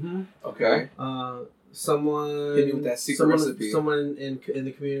 Mm-hmm. Okay. Someone Hit me with that secret someone, recipe. Someone in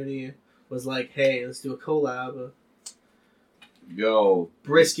the community was like, "Hey, let's do a collab. Yo.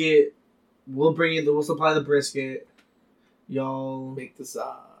 Brisket. We'll supply the brisket. Y'all Make the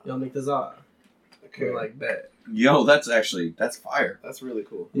za. make the za." Okay. We're like, bet. Yo, that's fire. That's really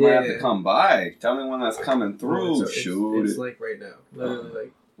cool. You might have Yeah. to come by. Tell me when that's coming through. Shoot. It's like right now.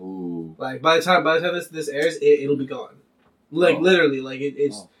 Literally, Ooh. like by the time this airs, it'll be gone. Like Oh. literally, like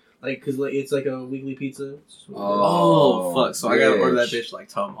it's Oh. like because like it's like a weekly pizza. Oh, fuck! So I gotta order that bitch. bitch like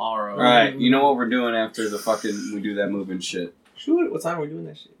tomorrow. Alright, you know what we're doing after the fucking we do that move and shit. Shoot! What time are we doing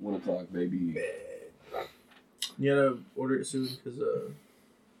that shit? 1 o'clock, baby. You gotta order it soon because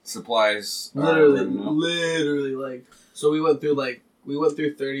Supplies. are literally, running out. literally like so we went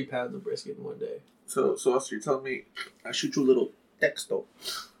through 30 pounds of brisket in one day. So Oscar, you're telling me I shoot you a little texto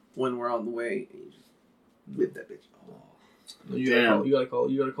when we're on the way, and you just whip that bitch. Oh. You gotta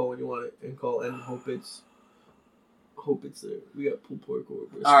call when you want it and call and hope it's there. We got pulled pork over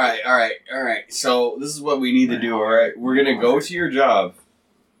brisket. Alright. So this is what we need to do, alright? We're gonna go to your job.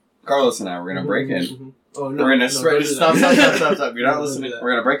 Carlos and I, we're gonna break in. Mhm. Oh no! We're gonna don't do stop. that. You're not No, listening. don't do that. We're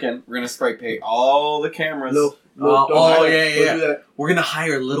gonna break in. We're gonna spray paint all the cameras. No, Oh, don't do that. yeah. Don't do that. We're gonna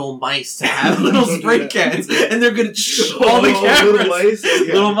hire little mice to have little Don't do spray that. cans, and they're gonna all the Oh, cameras. little mice?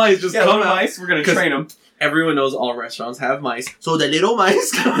 Okay. Little mice just Yeah, come little out. mice. We're gonna 'Cause- train them. Everyone knows all restaurants have mice, so the little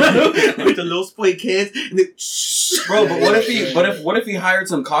mice come out with the little spray cans, and they Bro, but what if he hired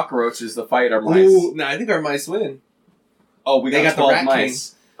some cockroaches to fight our mice? Ooh, nah, I think our mice win. Oh, we They got got the 12 Rat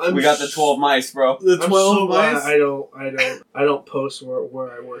mice. I'm We got the 12 mice, bro. The I'm 12 so glad mice. I don't post where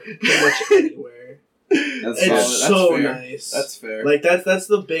I work pretty much anywhere. That's It's solid. That's so fair. nice. That's fair. Like that's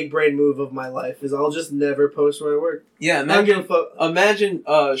the big brain move of my life is I'll just never post where I work. yeah, I don't imagine, give a fuck.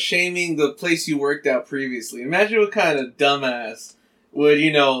 imagine shaming the place you worked at previously. Imagine what kind of dumbass would,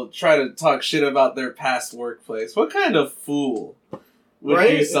 try to talk shit about their past workplace. What kind of fool would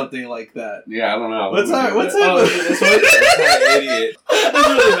Right? do something like that. Yeah, I don't know. What's up? What's Oh, up? this one? What an idiot. That's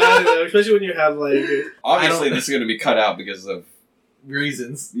really bad, though, especially when you have like. Obviously, this is going to be cut out because of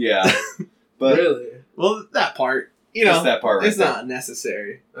Reasons. yeah. But Really? Well, that part, just that part right it's there. not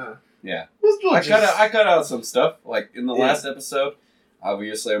necessary. Yeah. Let's I cut out some stuff like in the last episode.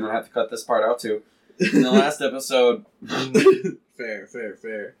 Obviously, I'm gonna have to cut this part out too. In the last episode,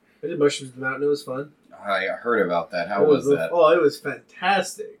 fair. I did mushrooms in the mountain. It was fun. I heard about that. How It was that? Oh, it was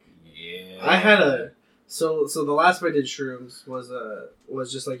fantastic. Yeah. I had a so the last time I did shrooms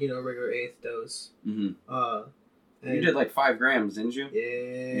was just like regular eighth dose. Mhm. And You did like 5 grams, didn't you?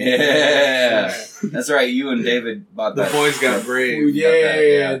 yeah. Yeah. That's right. You and David bought The that. boys got brave. Ooh, got that,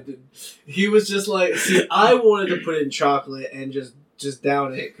 yeah. He was just like, see, I wanted to put it in chocolate and just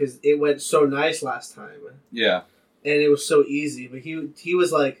down it because it went so nice last time, Yeah. and it was so easy. But he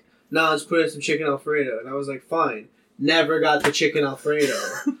was like, "Nah, let's put in some chicken Alfredo," and I was like, "Fine." Never got the chicken Alfredo,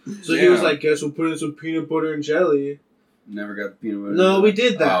 so he was Yeah. like, "Guess we'll put in some peanut butter and jelly." Never got the peanut butter. No, we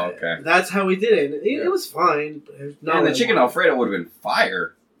did that. Oh, okay. That's how we did it. And Yeah. it was fine. But it's not And the what I chicken wanted. Alfredo would have been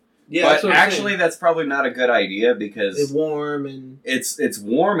fire. Yeah, that's but what I'm actually, that's probably not a good idea because saying. It's warm and it's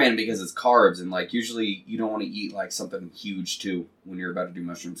warm and because it's carbs and like usually you don't want to eat like something huge too when you're about to do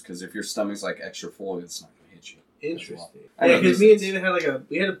mushrooms because if your stomach's like extra full, it's not gonna hit you. interesting. I Yeah, know because these me and things. David had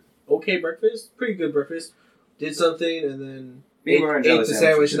we had a okay breakfast, pretty good breakfast. Did something and then Peanut butter and jelly ate the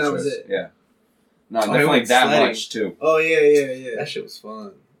sandwich was and that good was choice. it. Yeah. No, I definitely went that sledding. much too. Oh yeah. That shit was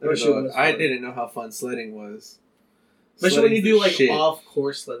fun. That shit Although was I fun. didn't know how fun sledding was. Especially when you Sledding's do the like shit. off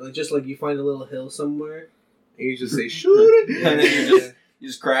course sled, like just like you find a little hill somewhere. And you just say shoot it, And then you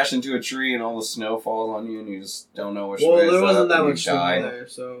just crash into a tree and all the snow falls on you and you just don't know which Well, way there is wasn't up that and you much snow die. there,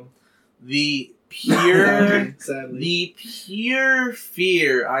 so The pure, sadly. the pure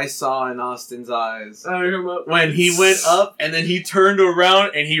fear I saw in Austin's eyes I remember. when he went up and then he turned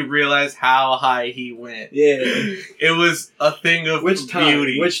around and he realized how high he went. Yeah. It was a thing of Which time?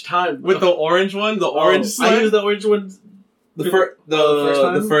 beauty. Which time? With the orange one, the orange I sled. used the orange one. the first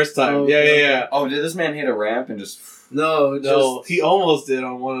time? first time. Oh, yeah, okay. yeah. Oh, did this man hit a ramp and just No, No, just he almost did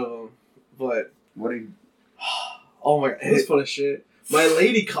on one of them, but what did he oh my it was fun as shit. My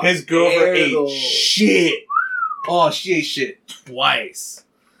lady caught his girlfriend air, ate though. shit. Oh, she ate shit twice.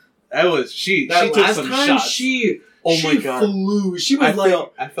 That was she That took last some time shots. she My God. flew. She was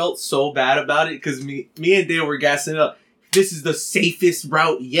I felt so bad about it because me and Dave were gassing up. This is the safest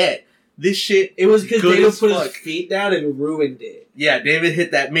route yet. This shit. it was because good David as put fuck. his feet down and ruined it. Yeah,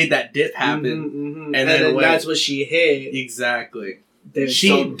 David made that dip happen. Mhm. And And then then went- that's what she hit. Exactly. David,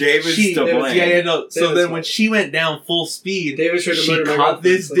 So David's to blame. Yeah, no. So David's then fault. when she went down full speed, David tried to she murder my caught girlfriend,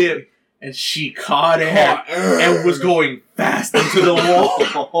 this so- dip and she caught air and was going fast into the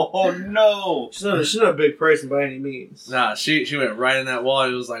wall. Oh no! She's not a big person by any means. Nah, she went right in that wall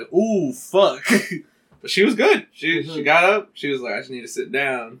and it was like, ooh, fuck. But she was good. She got up. She was like, I just need to sit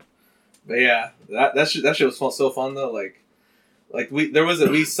down. But yeah, that shit was so fun though. Like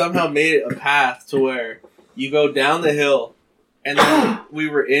we somehow made it a path to where you go down the hill, and then we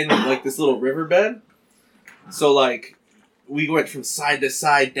were in like this little riverbed. So like we went from side to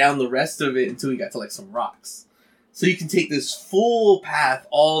side down the rest of it until we got to like some rocks. So you can take this full path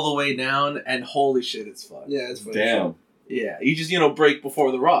all the way down, and holy shit, it's fun. Yeah, it's funny. Damn. Yeah, you just break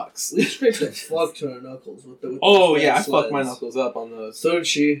before the rocks. We scraped the fuck to our knuckles with the. Oh the yeah, I sleds. fucked my knuckles up on those. So did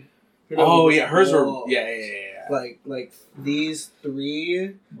she. Her Oh knuckles yeah, hers were balls. yeah. Like these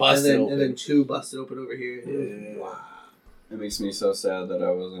three, Busted and open. then two busted open over here. Yeah. Wow. It makes me so sad that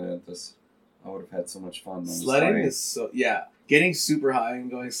I wasn't at this. I would have had so much fun. Sledding is so getting super high and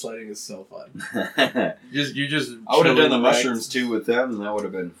going sledding is so fun. I You just would have done the chilling right- mushrooms too with them, and that would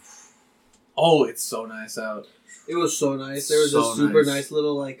have been. Oh, it's so nice out. It was so nice. There was So a super nice. nice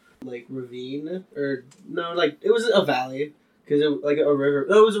little like ravine or no, like it was a valley because it was like a river.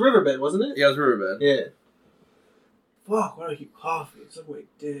 No, it was a riverbed, wasn't it? Yeah, it was riverbed. Yeah. Fuck! Why do I keep coughing? It's like my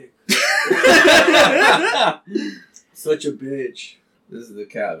dick. Such a bitch. This is the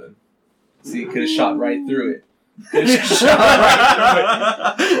cabin. See, you could have shot right through it.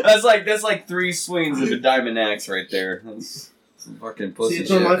 That's like 3 swings of a diamond axe right there. That's some fucking pussy See, it's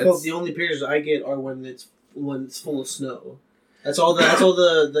shit. not my fault. It's- The only pictures I get are when it's full of snow. That's all the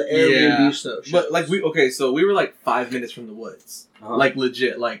Airbnb Yeah. snow. But like so we were like 5 minutes from the woods, Uh-huh. like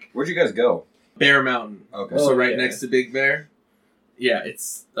legit, like Where'd you guys go? Bear Mountain. Okay. So Oh, right yeah. next to Big Bear. Yeah,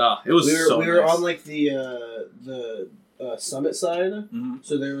 it's it was we were nice. on like the summit side, Mhm.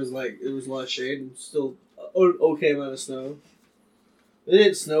 so there was a lot of shade and still okay amount of snow. It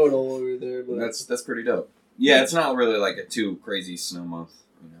didn't snow at all over there, but That's pretty dope. Yeah, it's not really like a too crazy snow month.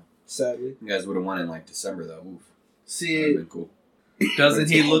 You know, sadly, you guys would have won in like December though. Oof, that'd see, have been cool. Doesn't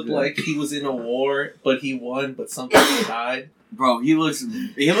It's he all look good. like he was in a war, but he won, but some people died? Bro, he looks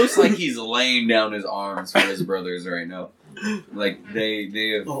like he's laying down his arms for his brothers right now. Like they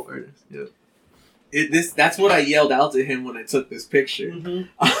have. Oh, Ernest. Yeah. That's what I yelled out to him when I took this picture. Mm-hmm.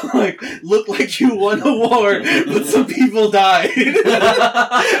 I'm like, look like you won a war, but some people died.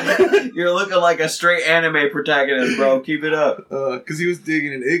 You're looking like a straight anime protagonist, bro. Keep it up. Because he was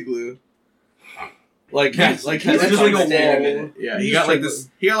digging an igloo. Like Yes, like that's he's just like a standing in wall. it. Yeah, He he just got like tried this.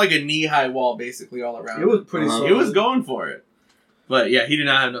 He got like a knee-high wall basically all around. It was pretty Uh-huh. solid. He was going for it, but yeah, he did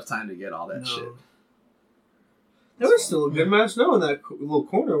not have enough time to get all that No. shit. There was still a good amount of snow in that little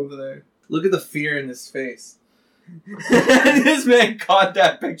corner over there. Look at the fear in his face. This man caught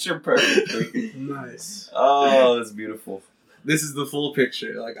that picture perfectly. Nice. Oh, that's beautiful. This is the full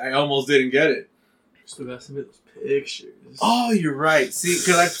picture. Like I almost didn't get it. Still got some of those pictures. Oh, you're right. See,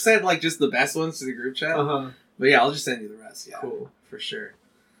 because I sent like just the best ones to the group chat. Uh-huh. But yeah, I'll just send you the rest. Yeah, Cool. for sure.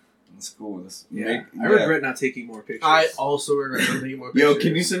 That's cool. This Yeah, I regret not taking more pictures. I also regret not taking more pictures. Yo,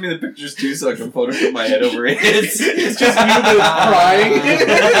 can you send me the pictures too so I can Photoshop my head over it? It's just you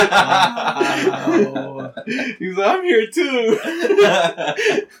Wow. He's like, I'm here too.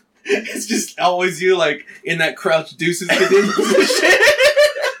 It's just always you, like in that crouch deuces position.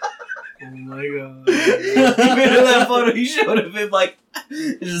 Oh my god. Even in that photo he showed of him, like,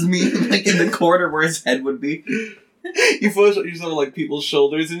 it's just me, like, in the corner where his head would be. You Photoshop yourself like people's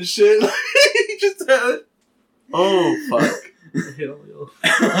shoulders and shit. You just oh fuck.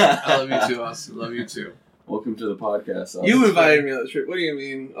 I love you too, Austin. Love you too. Welcome to the podcast. Austin. You invited me on the trip. What do you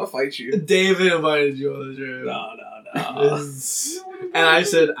mean? I'll fight you. David invited you on the trip. No. And I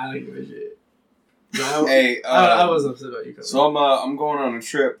said, I don't give a shit. No, Hey, I was upset about you coming. So I'm going on a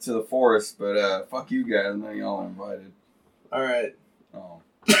trip to the forest, but fuck you guys, none of y'all are invited. All right. Oh.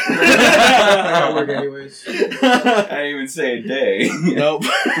 I got work anyways. I didn't even say a day. Nope.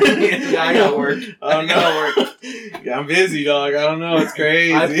 Yeah, I got work. I got work. Yeah, I'm busy, dog. I don't know. It's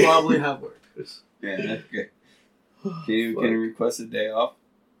crazy. I probably have work. Yeah, that's good. Can you request a day off?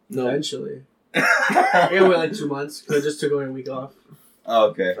 No. Eventually. I gotta wait like 2 months because I just took away a week off. Oh,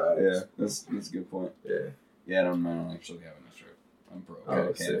 okay. Right. Yeah, that's a good point. Yeah. Yeah, I don't actually have an trip. I'm broke. Oh, I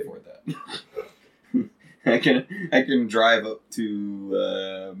can't sick. afford that. I can drive up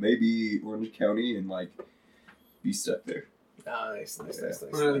to maybe Orange County and like be stuck there. Nice. Run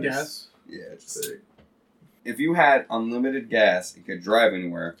out of gas. Yeah, it's Sick. if you had unlimited gas, you could drive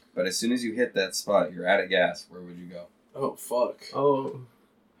anywhere, but as soon as you hit that spot, you're out of gas. Where would you go? Oh fuck. Oh.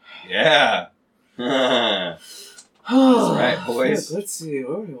 Yeah. That's right, boys. Fuck, let's see.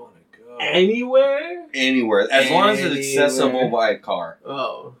 Where do we want to go? Anywhere? Anywhere, as long as it's Anywhere. accessible by car.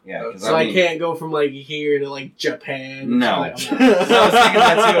 Oh. Yeah, 'cause So I mean- can't go from like here to like Japan. No. Like, So I was thinking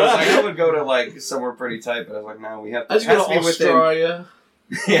that too. I was like, I would go to like somewhere pretty tight, but I was like, no, we have to. I just go to Australia.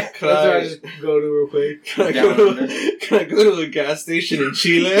 Yeah. Can That's where I I, just go to real quick. can I Down go under. to a gas station in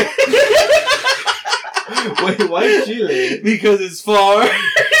Chile? Wait, why Chile? Because it's far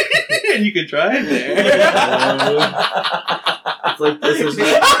and you can drive there. It's like this is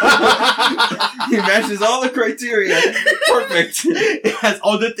He matches all the criteria. Perfect. It has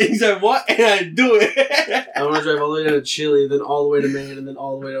all the things I want and I do it. I want to drive all the way down to Chile, then all the way to Maine, and then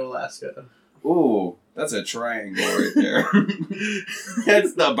all the way to Alaska. Ooh, that's a triangle right there.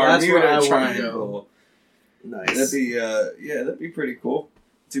 That's the That's where I Bermuda wanna Triangle. Nice. That'd be pretty cool.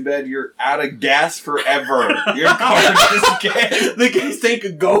 Too bad you're out of gas forever. Your car just can't. The gas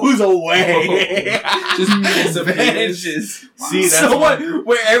tank goes away. Just Vanishes. See, that's someone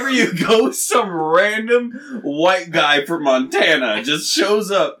wherever you go, some random white guy from Montana just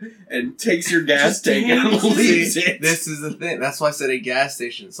shows up and takes your gas tank and leaves it. This is the thing. That's why I said a gas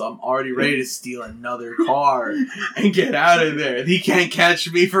station. So I'm already ready to steal another car and get out of there. He can't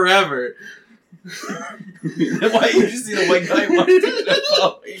catch me forever. Why you just see the white guy in Montana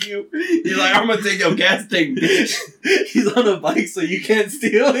following you? He's like, I'm gonna take your gas tank, bitch. He's on a bike, so you can't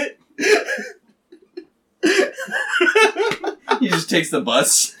steal it. He just takes the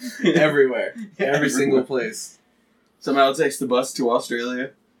bus Everywhere. Every Everywhere. single place. Somehow takes the bus to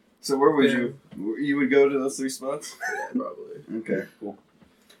Australia. So where would Yeah. you would go to those 3 spots? Yeah, probably. Okay, cool.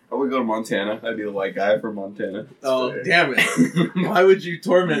 I would go to Montana. I'd be the white guy from Montana. Oh, fair. damn it. Why would you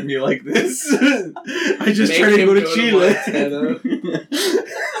torment me like this? I just Make tried to him go to go to Chile. Montana.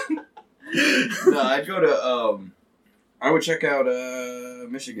 No, I'd go to I would check out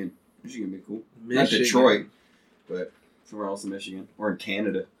Michigan. Michigan would be cool. Not Michigan. Detroit, but somewhere else in Michigan. Or in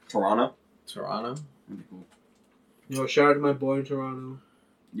Canada. Toronto. Toronto? That'd be cool. Yo, shout out to my boy in Toronto.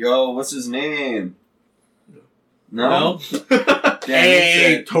 Yo, what's his name? No. No? Damn,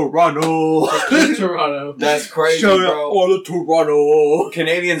 Hey, Toronto. Toronto. that's crazy, Shout out bro. all of Toronto.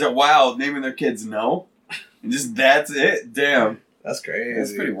 Canadians are wild, naming their kids No. And just that's it. Damn. That's crazy.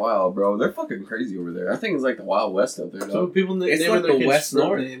 That's pretty wild, bro. They're fucking crazy over there. I think it's like the Wild West up there, So though. people It's naming like their the kids West fruit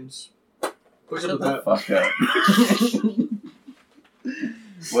North. names. What's Shut up with the that? fuck up.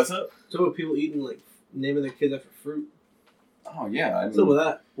 What's up? So with people eating like naming their kids after fruit. Oh, yeah. I What's up with mean,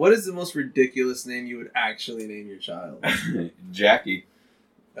 that? What is the most ridiculous name you would actually name your child? Jackie.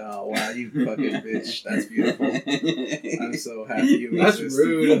 Oh, wow, you fucking bitch. That's beautiful. I'm so happy you That's exist,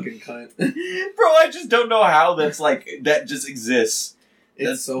 rude. you fucking cunt. Bro, I just don't know how that's like, that just exists. It's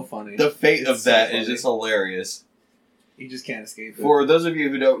That's so funny. The fate It's of so that funny. is just hilarious. You just can't escape it. For those of you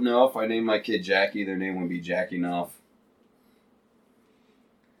who don't know, if I name my kid Jackie, their name would be Jackie Knopf.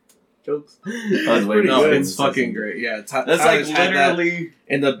 Jokes. That's pretty no, good. it's It's fucking great. Yeah, That's Tyler's like had that literally.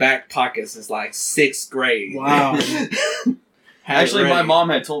 in the back pockets since like 6th grade. Wow. Had it Actually, my ready. mom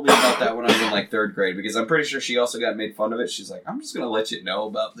had told me about that when I was in like 3rd grade because I'm pretty sure she also got made fun of it. She's like, I'm just gonna let you know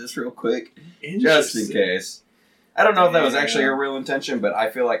about this real quick, just in Interesting. case. I don't know if that was actually Damn. her real intention, but I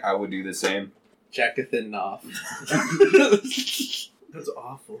feel like I would do the same. Jackathan Knopf. That's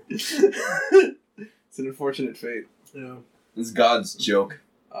awful. It's an unfortunate fate. Yeah. It's God's joke.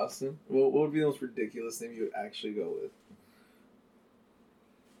 Austin, what would be the most ridiculous name you would actually go with?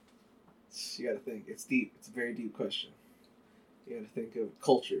 You gotta think. It's deep. It's a very deep question. You gotta think of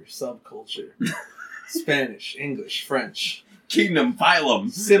culture, subculture, Spanish, English, French, Kingdom,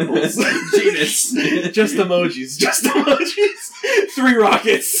 phylum, symbols, genus. just emojis, just emojis. 3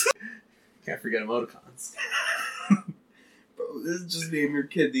 rockets. Can't forget emoticons. Bro, this is just name your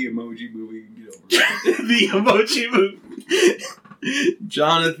kid the Emoji Movie and get over it. The emoji movie.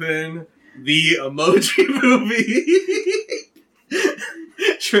 Jonathan, the emoji movie.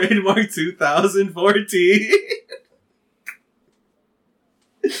 Trademark 2014.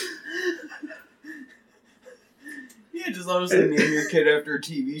 Yeah, just honestly name your kid after a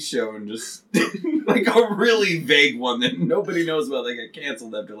TV show and just like a really vague one that nobody knows about. They get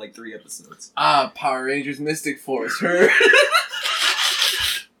canceled after like 3 episodes. Power Rangers Mystic Force. Her.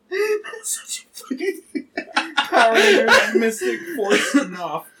 That's such a fucking thing. Power Rangers Mystic Force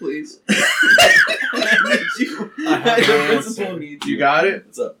off, please. I need you. I have The no principal answer. needs You got it?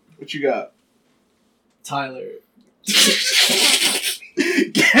 What's up? What you got? Tyler.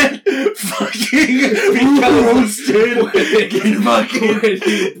 Get fucking roasted. Get fucking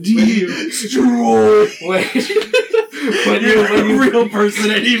destroyed. When you're a real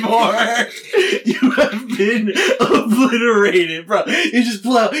person anymore, you have been obliterated, bro. You just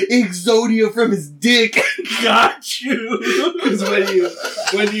pull out Exodia from his dick. Got you. Because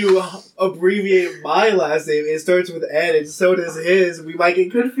when you abbreviate my last name, it starts with N, and so does his. We might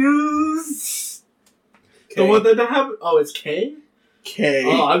get confused. The one that happened. Oh, it's K. K.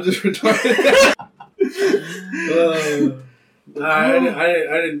 Oh, I'm just retarded.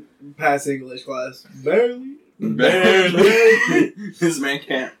 I didn't pass English class. Barely. Barely. This man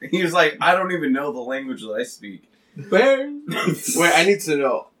can't. He was like, I don't even know the language that I speak. Barely. Wait, I need to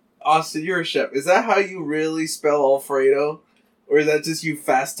know. Austin, you're a chef. Is that how you really spell Alfredo? Or is that just you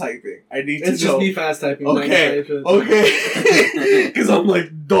fast typing? I need to It's just know. me fast typing. Okay. 95%. Okay. Because I'm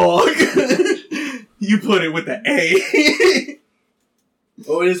like, dog. You put it with the A.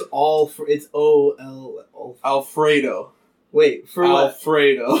 Oh, it is all. It's O-L. Alfredo. Wait, for what?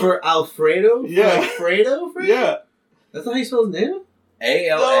 Alfredo. For Alfredo? Yeah. For Alfredo? Yeah. That's not how you spell his name?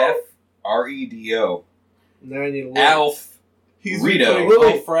 ALFREDO. Now I need to look. Alf. He's Rito. putting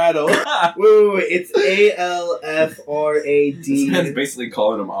Wait. Alfredo. Wait. It's ALFRAD. This man's basically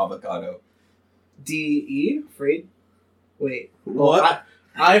calling him avocado. D-E? Afraid? Wait. What?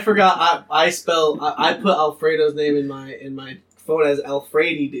 I forgot. I put Alfredo's name in my phone as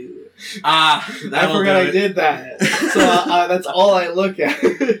Alfredi dude. I I forgot I did that. So that's all I look at.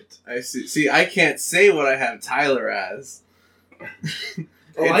 I see. See, I can't say what I have Tyler as.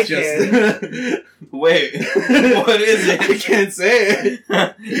 Oh, I can. Wait, what is it? I can't say it.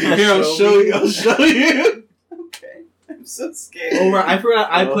 Here, I'll Show show me. you. I'll show you. Okay, I'm so scared. Oh, right, I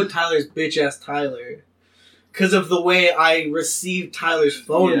forgot I put Tyler's bitch ass Tyler. Because of the way I received Tyler's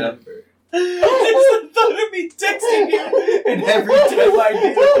phone Yeah. number. I just thought of me texting you, and every time I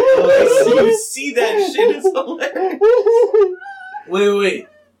do, you see that shit. It's hilarious. Wait.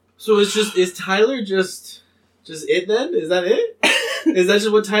 So is Tyler just it then? Is that it? Is that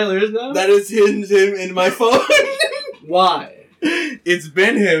just what Tyler is now? That is him in my phone. Why? It's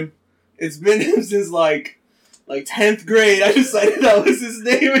been him. It's been him since like 10th grade. I decided that was his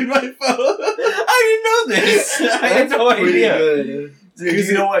name in my phone. I didn't know this. I had no Pretty idea. good. Dude,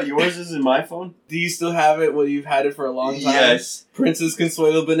 you know what? Yours is in my phone? Do you still have it? Well, you've had it for a long time. Yes. Princess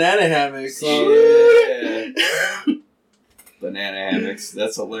Consuelo banana hammocks. Yeah. Banana hammocks.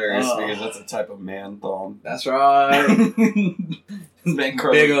 That's hilarious Oh. because that's a type of man thong. That's right. Man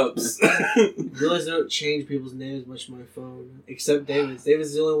Big ups. Realize they don't change people's names much on my phone. Except David's.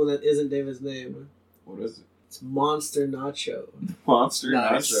 David's the only one that isn't David's name. What is it? It's Monster Nacho. Monster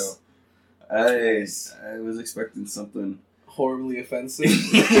Nice. Nacho. I was expecting something. Horribly offensive.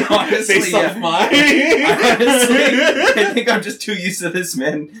 Honestly, Based off mine. I think I'm just too used to this,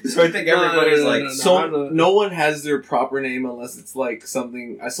 man. So I think everybody's like, So no one has their proper name unless it's like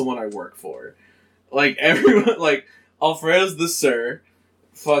someone I work for. Like everyone, like Alfredo's the sir.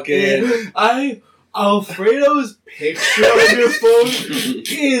 Fucking Alfredo's picture on your phone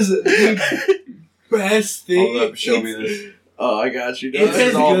is the best thing. Hold up, show me this. Oh, I got you. This is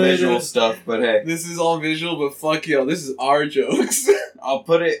It's all good. visual stuff, but hey, This is all visual, but fuck yo, this is our jokes. I'll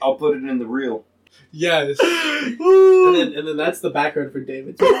put it in the reel. Yes. And then that's the background for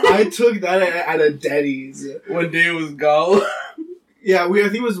David. I took that at a Denny's. One day was gone. Yeah, I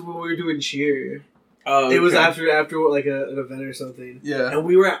think it was when we were doing cheer. Oh, It was okay. after like an event or something. Yeah. And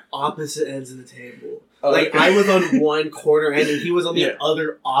we were at opposite ends of the table. Oh, Like okay. I was on one corner end and he was on the Yeah.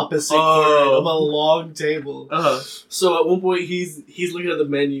 other opposite Oh. corner of a long table. Uh-huh. So at one point he's looking at the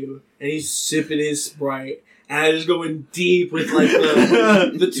menu and he's sipping his Sprite and I just going deep with like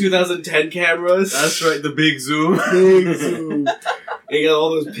the 2010 cameras. That's right, the big zoom. Big zoom. And you got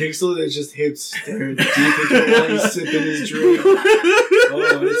all those pixels and it's just him staring deep into it while he's sipping his drink.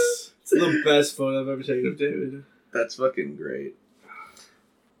 Oh, it's the best photo I've ever taken of David. That's fucking great.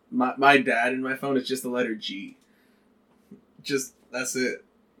 My dad in my phone is just the letter G. Just that's it.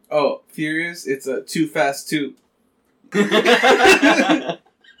 Oh, Furious, it's a Too Fast 2.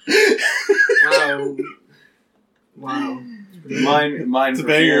 Wow. Wow. Mine It's a for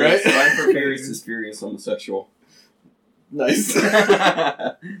banger, Furious. right? Mine for Furious is Furious homosexual. Nice.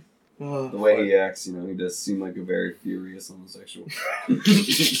 The Oh, way he acts, he does seem like a very furious homosexual.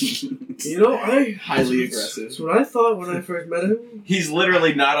 You know, highly aggressive. That's what I thought when I first met him. He's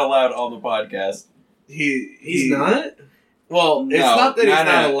literally not allowed on the podcast. He's not? Well, it's No, not that he's not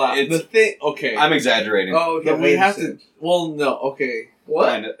no, allowed. it's- The thing, okay. I'm exaggerating. Oh, okay. but we I have to. understand. Well, no, okay.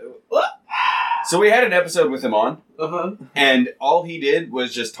 What? Kinda. So we had an episode with him on, Uh-huh. and all he did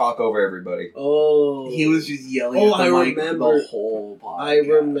was just talk over everybody. Oh. He was just yelling Oh, at the I mic remember. the whole podcast. I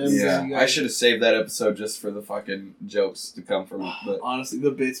remember. Yeah, you I guys- should have saved that episode just for the fucking jokes to come from it. But Honestly,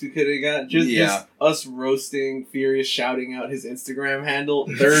 the bits we could have got. Just us roasting Furious, shouting out his Instagram handle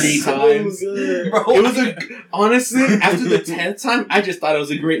 30 So times. good. bro, It was honestly, after the 10th time, I just thought it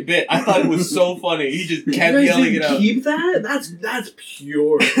was a great bit. I thought it was so funny. He just You kept guys yelling didn't it out. keep that? That's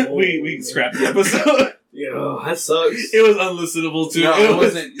pure. We scrapped the episode. Yeah, that sucks. It was unlistenable too. no, it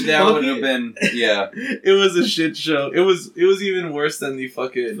wasn't. That fucking- wouldn't have been. Yeah, It was a shit show. It was even worse than the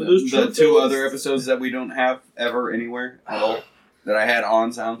fucking. For those the Trump two fans. other episodes that we don't have ever anywhere at all that I had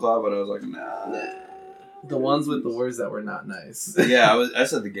on SoundCloud, but I was like, nah. The ones with the words that were not nice. Yeah, I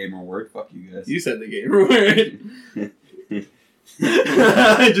said the gamer word. Fuck you guys. You said the gamer word.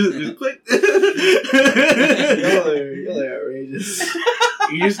 just click. Y'all are outrageous.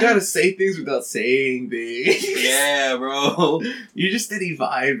 You just gotta say things without saying things. Yeah, bro. You just steady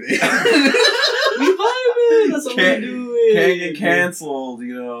vibing. We vibing. That's what Can't- we're doing. Can't get canceled,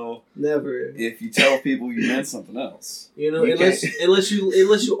 Never. if you tell people you meant something else. You know, You unless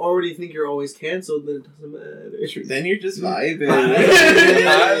you already think you're always canceled, then it doesn't matter. Then you're just vibing.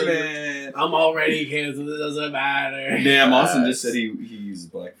 Hi, man. I'm already canceled. It doesn't matter. Damn, Austin just said he uses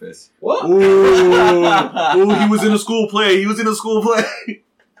blackface. What? Ooh, he was in a school play. He was in a school play.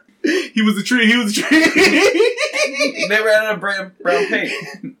 He was a tree. He was a tree. They ran out of brown paint.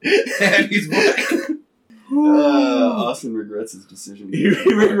 And he's black. Austin regrets his decision. He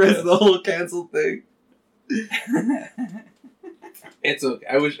regrets the whole cancel thing. It's okay.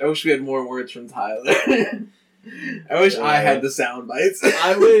 I wish we had more words from Tyler. I wish I had the sound bites.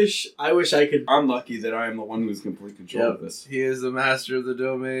 I wish I could. I'm lucky that I am the one who's in complete control of this. He is the master of the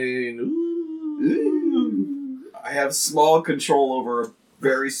domain. Ooh. I have small control over a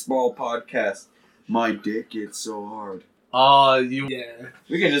very small podcast. My dick gets so hard. Oh, you. Yeah.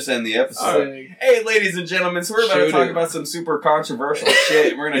 We can just end the episode. Alright. Hey, ladies and gentlemen, so we're about to Shoot talk it. about some super controversial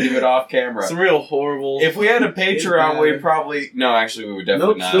shit. We're going to do it off camera. Some real horrible. If we had a Patreon, bad. we'd probably... No, actually, we would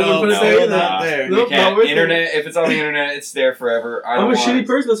definitely Nope, not. still wouldn't put it there either. not there. We Nope, can't. not with it. Internet, if it's on the internet, it's there forever. I I'm don't a want shitty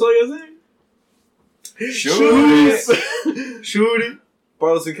person. That's all I gotta say. Shoot it. Shoot it.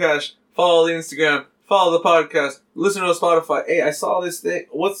 Bartles and Cash. Follow the Instagram. Follow the podcast. Listen to Spotify. Hey, I saw this thing.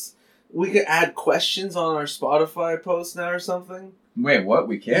 We could add questions on our Spotify post now or something? Wait, what?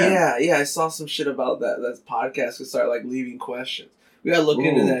 We can? Yeah, I saw some shit about that. That podcast could start like leaving questions. We gotta look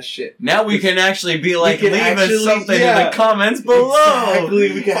into that shit. Now we can actually be like, can leave actually- us something in yeah. the comments below.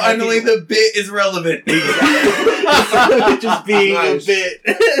 Exactly. We can Finally, the bit is relevant. just being Nice. a bit.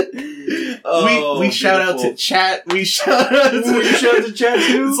 Oh, we shout out to beautiful. chat. We shout out to You shout out to chat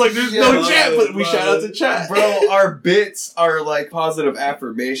too? It's like there's no chat, but we shout out to chat. Bro, our bits are like positive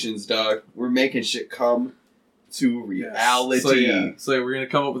affirmations, dog. We're making shit come to reality. So we're gonna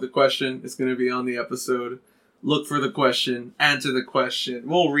come up with a question. It's gonna be on the episode. Look for the question. Answer the question.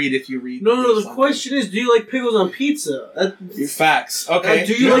 We'll read if you read. No. The something. question is, do you like pickles on pizza? Facts. Okay.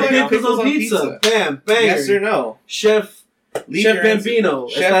 Do you like pickles on pizza? Bam, bang. Yes or no? Chef Leave Chef your answer.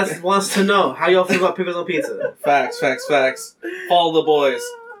 Bambino wants to know how y'all feel about pickles on pizza. Facts. Follow the boys.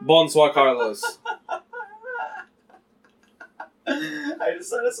 Bonsoir, Carlos. I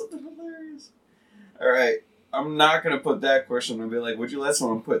just thought of something hilarious. Alright. I'm not gonna put that question. I'm gonna be like, would you let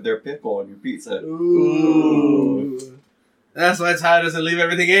someone put their pickle on your pizza? Ooh. That's why Ty doesn't leave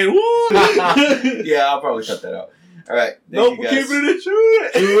everything in. Woo! Yeah, I'll probably cut that out. Alright. Nope, Thank you guys. keep it in.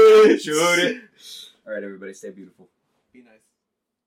 Shoot it. Shoot it. Alright, everybody, stay beautiful.